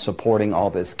financing and supporting all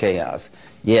this chaos.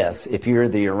 Yes, if you're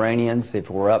the Iranians, if it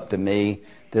were up to me,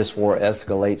 this war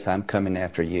escalates, I'm coming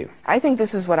after you. I think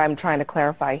this is what I'm trying to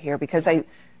clarify here because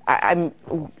I'm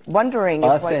wondering if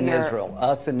us in Israel,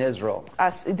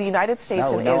 the United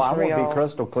States and Israel. No, I want to be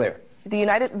crystal clear. The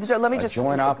United. Let me just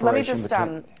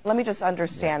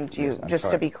understand you.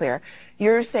 To be clear,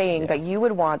 you're saying that you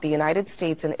would want the United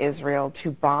States and Israel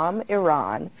to bomb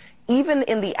Iran, even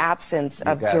in the absence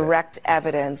of direct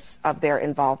evidence of their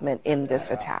involvement in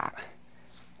this attack.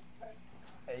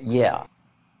 Yeah.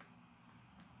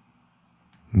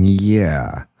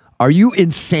 Yeah. Are you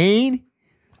insane?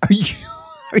 Are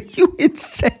you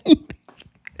insane?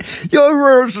 Yo,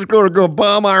 we're just going to go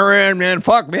bomb Iran, man.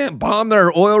 Fuck, man. Bomb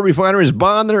their oil refineries.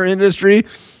 Bomb their industry.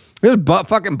 Just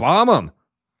fucking bomb them.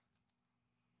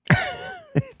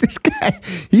 This guy,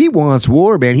 he wants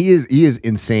war, man. He is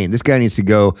insane. This guy needs to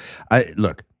go.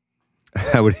 Look,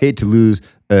 I would hate to lose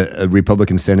a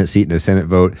Republican Senate seat in a Senate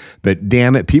vote, but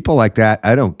damn it, people like that,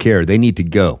 I don't care. They need to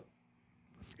go.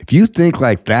 If you think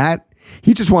like that,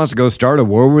 He just wants to go start a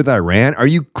war with Iran. Are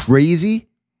you crazy?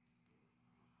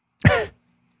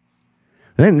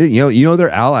 Then you know their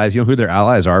allies. You know who their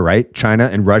allies are, right? China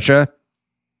and Russia.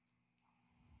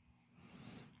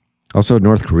 Also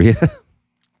North Korea.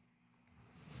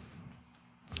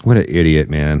 What an idiot,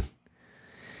 man.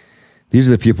 These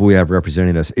are the people we have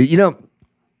representing us. You know,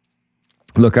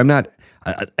 look, I'm not,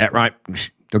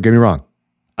 don't get me wrong.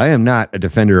 I am not a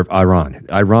defender of Iran.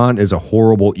 Iran is a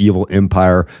horrible, evil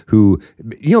empire who,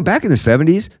 back in the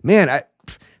 70s, man,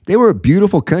 they were a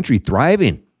beautiful country,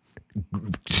 thriving.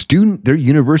 Their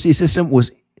university system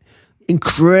was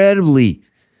incredibly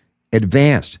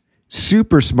advanced,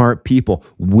 super smart people,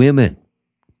 women,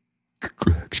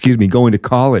 going to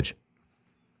college.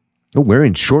 They're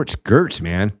wearing short skirts,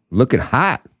 man, looking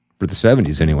hot for the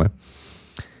 70s anyway.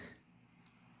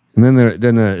 And then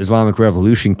the Islamic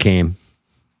Revolution came,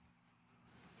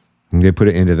 and they put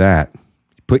it into that.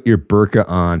 Put your burqa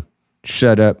on,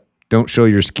 shut up, don't show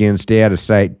your skin, stay out of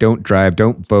sight, don't drive,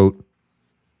 don't vote.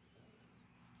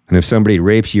 And if somebody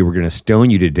rapes you, we're going to stone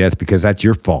you to death because that's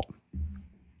your fault.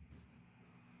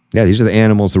 Yeah, these are the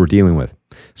animals that we're dealing with.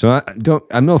 So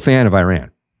I'm no fan of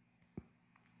Iran.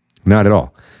 Not at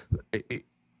all.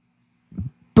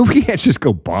 But we can't just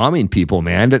go bombing people,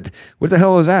 man. What the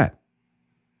hell is that?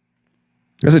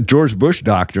 That's a George Bush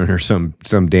doctrine or some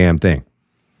damn thing.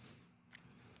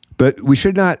 But we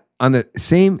should not, on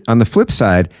the flip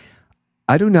side,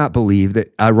 I do not believe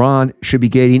that Iran should be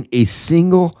getting a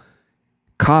single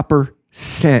copper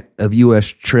cent of U.S.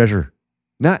 treasure.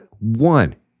 Not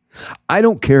one. I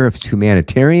don't care if it's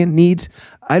humanitarian needs.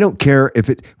 I don't care if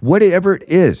whatever it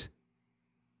is.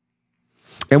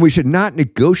 And we should not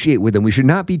negotiate with them. We should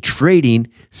not be trading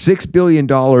 $6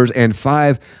 billion and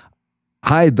 5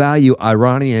 high-value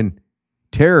Iranian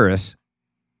terrorists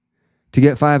to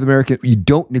get 5 American. You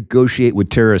don't negotiate with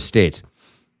terrorist states.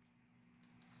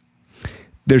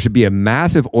 There should be a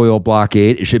massive oil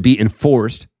blockade. It should be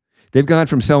enforced. They've gone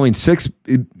from selling 6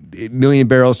 million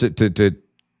barrels to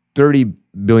 30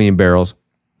 billion barrels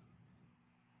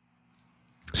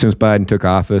since Biden took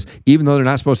office, even though they're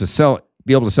not supposed to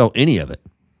be able to sell any of it.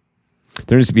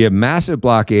 There needs to be a massive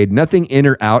blockade, nothing in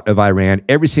or out of Iran,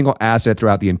 every single asset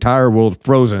throughout the entire world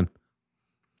frozen.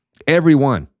 Every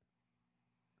one.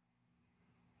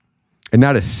 And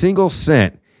not a single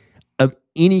cent of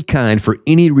any kind for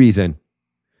any reason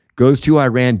goes to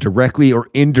Iran directly or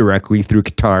indirectly through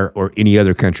Qatar or any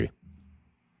other country.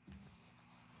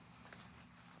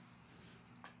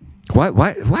 Why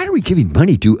are we giving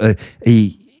money to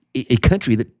a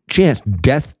country that chants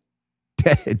death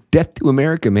to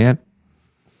America, man?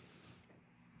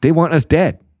 They want us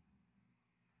dead.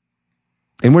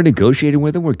 And we're negotiating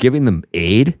with them. We're giving them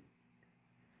aid.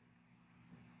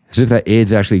 As if that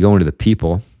aid's actually going to the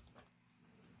people.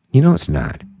 You know it's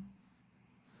not.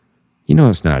 You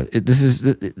know it's not. This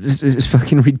is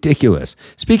fucking ridiculous.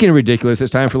 Speaking of ridiculous,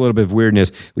 it's time for a little bit of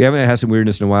weirdness. We haven't had some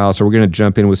weirdness in a while, so we're going to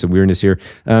jump in with some weirdness here.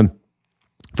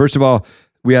 First of all,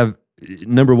 we have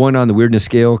number 1 on the weirdness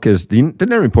scale, because the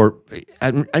Nunn Report,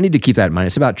 I need to keep that in mind.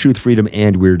 It's about truth, freedom,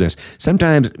 and weirdness.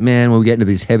 Sometimes, man, when we get into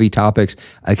these heavy topics,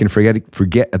 I can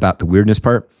forget about the weirdness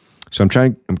part. So I'm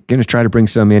going to try to bring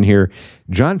some in here.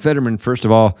 John Fetterman, first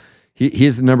of all, he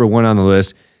is the number 1 on the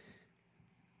list.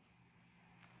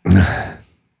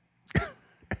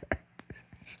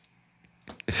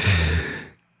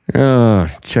 Oh,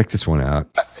 check this one out.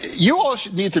 You all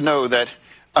should need to know that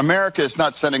America is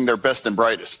not sending their best and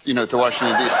brightest, to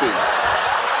Washington, D.C.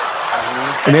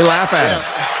 And they laugh at us.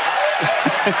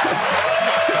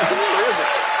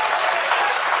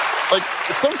 Like,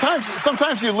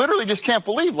 sometimes you literally just can't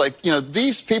believe,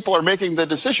 these people are making the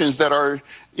decisions that are,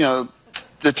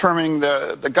 determining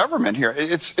the government here.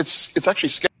 It's actually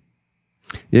scary.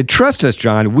 Yeah, trust us,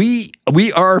 John. We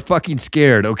are fucking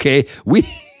scared, okay? We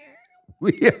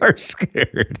are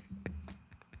scared.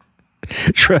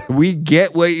 We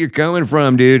get where you're coming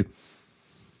from, dude.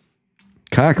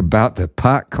 Talk about the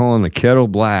pot calling the kettle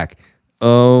black.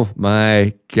 Oh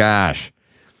my gosh.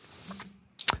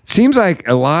 Seems like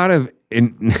a lot of,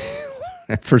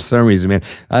 for some reason, man,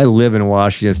 I live in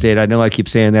Washington State. I know I keep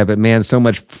saying that, but man, so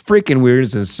much freaking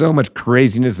weirdness and so much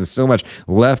craziness and so much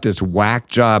leftist whack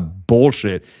job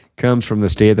bullshit comes from the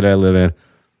state that I live in.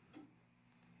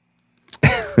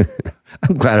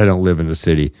 I'm glad I don't live in the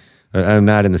city. I'm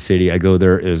not in the city. I go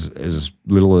there as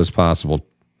little as possible.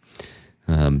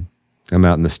 I'm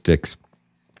out in the sticks.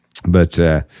 But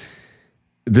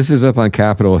this is up on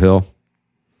Capitol Hill.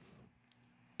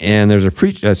 And there's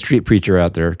a street preacher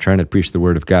out there trying to preach the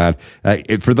word of God.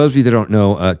 For those of you that don't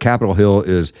know, Capitol Hill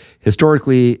is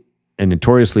historically and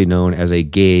notoriously known as a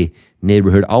gay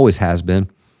neighborhood, always has been.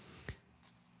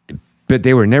 But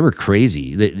they were never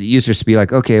crazy. It used to just be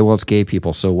like, okay, well, it's gay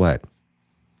people, so what?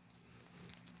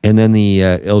 And then the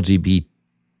LGBT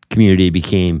community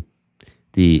became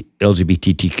the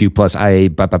LGBTQ plus IA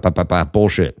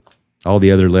bullshit. All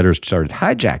the other letters started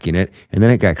hijacking it, and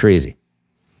then it got crazy.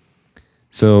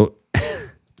 So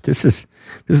this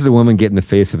is a woman getting the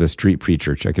face of a street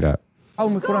preacher. Check it out.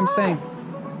 Problem with what I'm saying.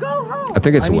 Go home. I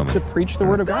think it's a woman. I need to preach the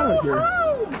word of God out here.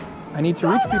 I need to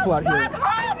reach people out here. Go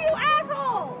home, you asshole.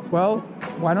 Well,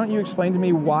 why don't you explain to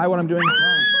me why what I'm doing is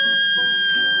wrong?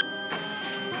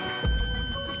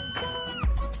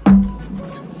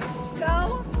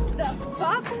 Go the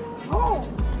fuck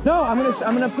home. No, I'm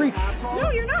gonna preach. No,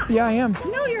 you're not. Yeah, I am.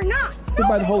 No, you're not. Led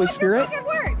by the Holy Spirit. Fucking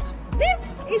word. This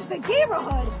is the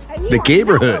neighborhood. And The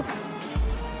neighborhood.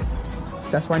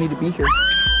 That's why I need to be here.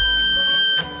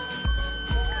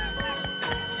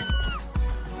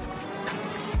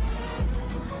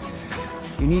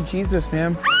 You need Jesus,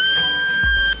 ma'am.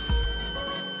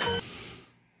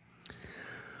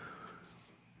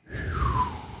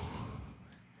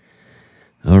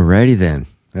 Alrighty then.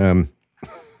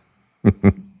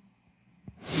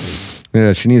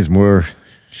 Yeah, she needs more.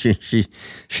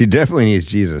 She definitely needs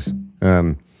Jesus.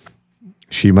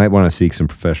 She might want to seek some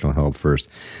professional help first.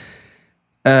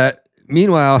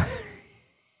 Meanwhile,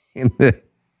 oh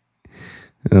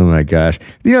my gosh,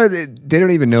 they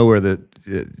don't even know where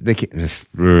they can't.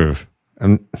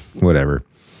 Whatever.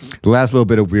 The last little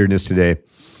bit of weirdness today.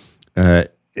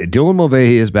 Dylan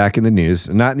Mulvaney is back in the news,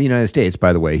 not in the United States,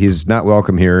 by the way. He's not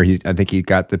welcome here. I think he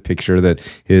got the picture that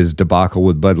his debacle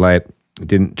with Bud Light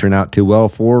didn't turn out too well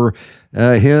for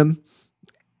him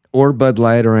or Bud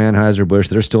Light or Anheuser-Busch.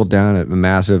 They're still down at a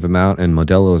massive amount, and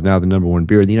Modelo is now the number one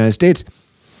beer in the United States.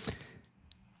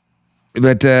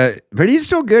 But he's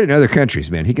still good in other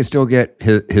countries, man. He can still get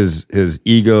his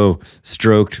ego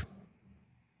stroked,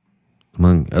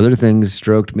 among other things,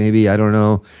 stroked maybe. I don't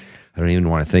know. I don't even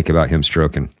want to think about him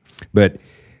stroking. But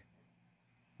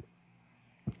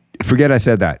forget I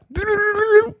said that.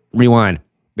 Rewind.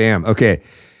 Bam. Okay.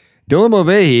 Dylan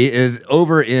Mulvaney is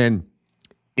over in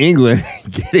England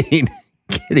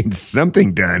getting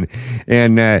something done.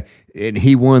 And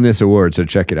he won this award, so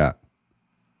check it out.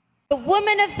 The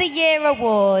Woman of the Year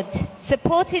award,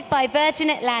 supported by Virgin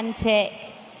Atlantic,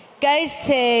 goes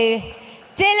to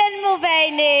Dylan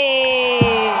Mulvaney.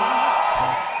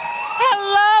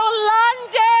 Hello,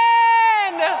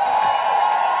 London!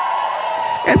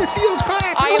 And the seals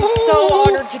clap. I am so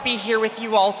honored to be here with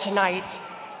you all tonight.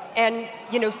 And,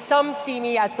 some see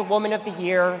me as the Woman of the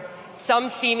Year. Some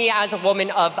see me as a woman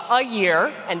of a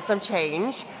year and some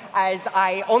change, as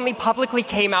I only publicly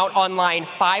came out online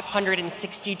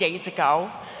 560 days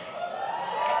ago.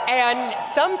 And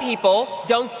some people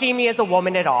don't see me as a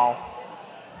woman at all.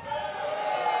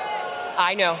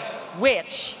 I know,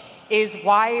 which is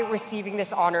why receiving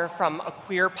this honor from a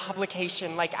queer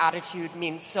publication like Attitude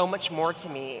means so much more to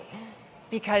me.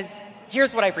 Because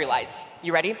here's what I've realized.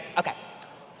 You ready? Okay.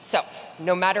 So,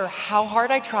 no matter how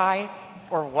hard I try,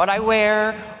 or what I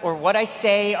wear, or what I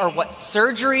say, or what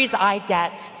surgeries I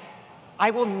get,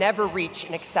 I will never reach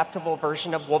an acceptable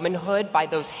version of womanhood by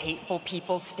those hateful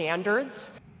people's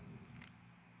standards.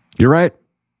 You're right.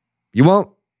 You won't,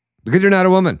 because you're not a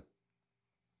woman.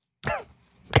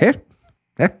 Okay?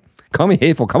 Call me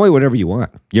hateful. Call me whatever you want.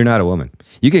 You're not a woman.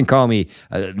 You can call me,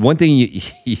 one thing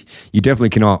you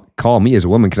definitely can call me as a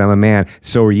woman, because I'm a man.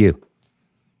 So are you.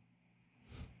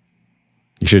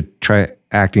 You should try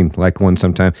acting like one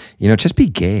sometime. Just be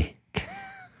gay.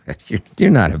 You're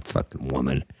not a fucking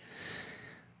woman.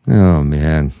 Oh,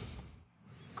 man.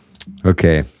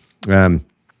 Okay. I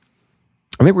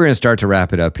think we're going to start to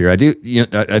wrap it up here. I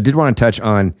did want to touch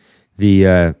on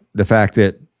the fact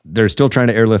that they're still trying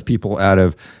to airlift people out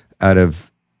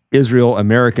of Israel,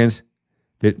 Americans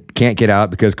that can't get out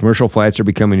because commercial flights are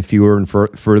becoming fewer and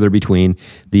further between.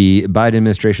 The Biden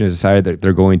administration has decided that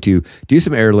they're going to do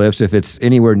some airlifts if it's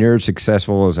anywhere near as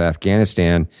successful as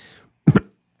Afghanistan.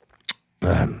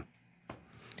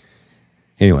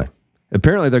 Anyway,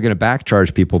 apparently they're going to back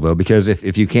charge people, though, because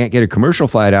if you can't get a commercial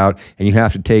flight out and you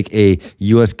have to take a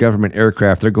U.S. government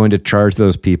aircraft, they're going to charge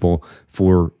those people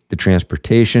for the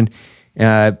transportation.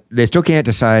 They still can't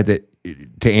decide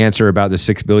to answer about the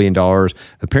 $6 billion.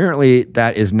 Apparently,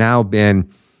 that has now been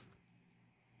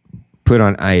put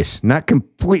on ice. Not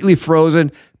completely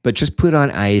frozen, but just put on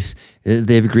ice.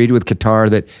 They've agreed with Qatar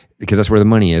that, because that's where the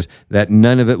money is, that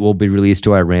none of it will be released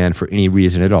to Iran for any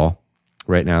reason at all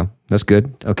right now. That's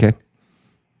good. Okay.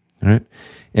 All right.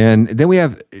 And then we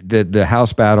have the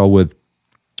House battle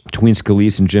between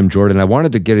Scalise and Jim Jordan. I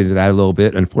wanted to get into that a little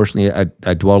bit. Unfortunately,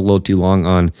 I dwelled a little too long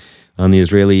on the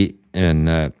Israeli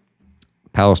and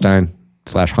Palestine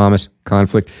Hamas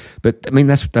conflict. But I mean,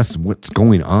 that's what's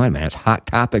going on, man. It's a hot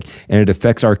topic, and it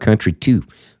affects our country too.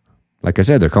 Like I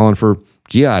said, they're calling for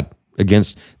jihad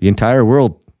against the entire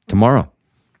world tomorrow.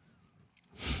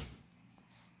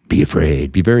 Be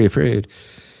afraid. Be very afraid.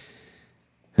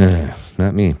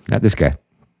 Not me. Not this guy.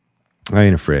 I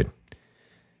ain't afraid.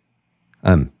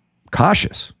 I'm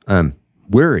cautious. I'm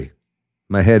wary.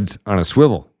 My head's on a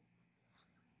swivel.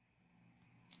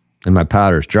 And my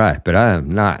powder's dry, but I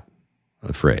am not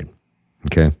afraid.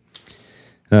 Okay?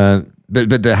 But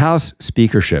the House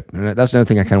speakership, and that's another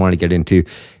thing I kind of want to get into.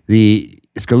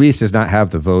 Scalise does not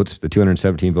have the votes, the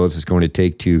 217 votes it's going to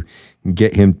take to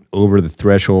get him over the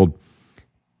threshold.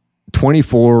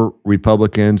 24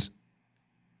 Republicans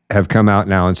have come out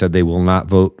now and said they will not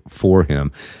vote for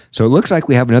him. So it looks like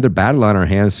we have another battle on our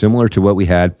hands, similar to what we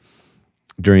had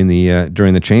during the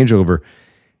changeover.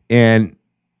 And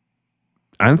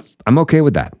I'm okay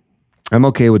with that. I'm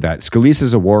okay with that. Scalise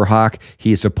is a war hawk.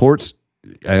 He supports.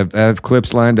 I have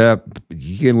clips lined up.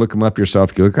 You can look him up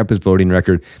yourself. You can look up his voting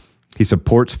record. He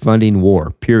supports funding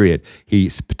war, period. He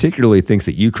particularly thinks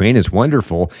that Ukraine is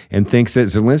wonderful and thinks that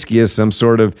Zelensky is some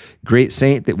sort of great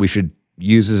saint that we should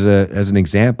use as an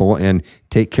example and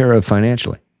take care of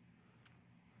financially.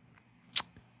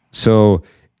 So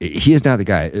he is not the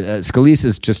guy.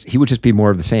 Scalise he would just be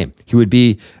more of the same. He would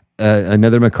be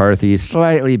another McCarthy,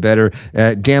 slightly better.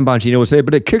 Dan Bongino would say,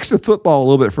 but it kicks the football a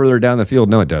little bit further down the field.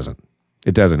 No, it doesn't.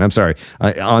 It doesn't. I'm sorry.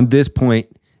 On this point,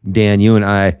 Dan, you and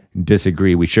I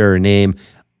disagree. We share a name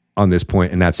on this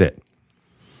point, and that's it.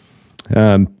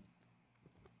 And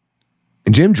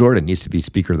Jim Jordan needs to be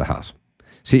Speaker of the House.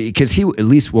 See, because he at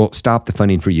least will stop the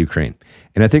funding for Ukraine.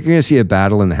 And I think you're going to see a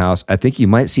battle in the House. I think you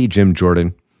might see Jim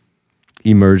Jordan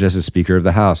emerge as a Speaker of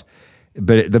the House.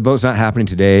 But the vote's not happening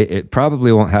today. It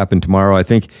probably won't happen tomorrow. I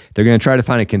think they're going to try to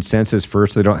find a consensus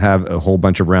first. They don't have a whole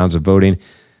bunch of rounds of voting.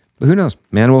 But who knows?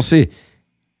 Man, we'll see.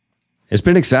 It's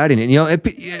been exciting. And,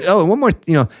 one more,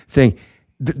 thing.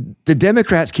 The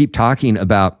Democrats keep talking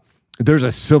about there's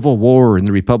a civil war in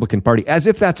the Republican Party as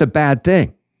if that's a bad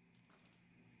thing.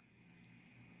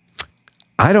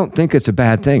 I don't think it's a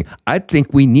bad thing. I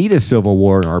think we need a civil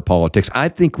war in our politics. I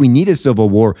think we need a civil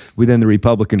war within the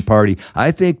Republican Party. I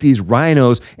think these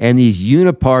rhinos and these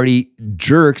uniparty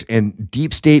jerks and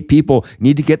deep state people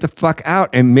need to get the fuck out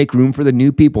and make room for the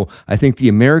new people. I think the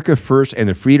America First and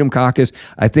the Freedom Caucus,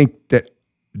 I think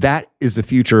that is the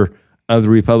future of the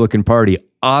Republican Party,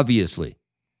 obviously.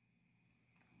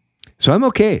 So I'm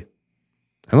okay.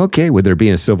 I'm okay with there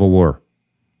being a civil war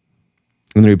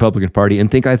in the Republican Party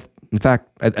and in fact,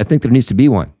 I think there needs to be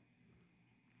one.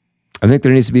 I think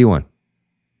there needs to be one.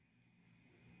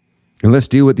 And let's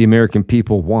do what the American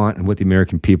people want and what the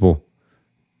American people,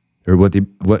 or what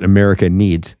America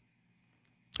needs.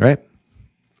 All right?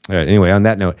 All right. Anyway, on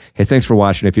that note, hey, thanks for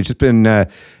watching. If you've just been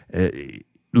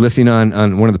listening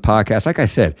on one of the podcasts, like I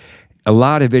said, a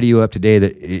lot of video up today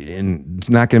and it's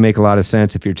not going to make a lot of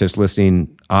sense if you're just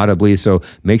listening audibly. So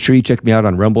make sure you check me out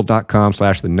on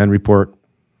rumble.com/The Nunn Report.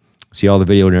 See all the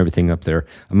video and everything up there.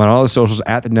 I'm on all the socials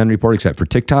at The Nunn Report, except for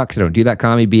TikTok, because I don't do that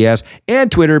commie BS, and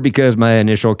Twitter, because my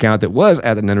initial account that was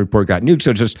at The Nunn Report got nuked.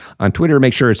 So just on Twitter,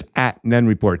 make sure it's at Nunn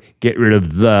Report. Get rid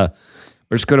of or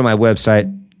just go to my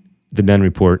website,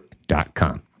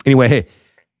 thenunnreport.com. Anyway, hey,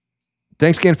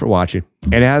 thanks again for watching.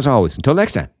 And as always, until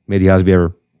next time, may the odds be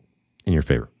ever in your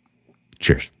favor.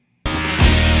 Cheers.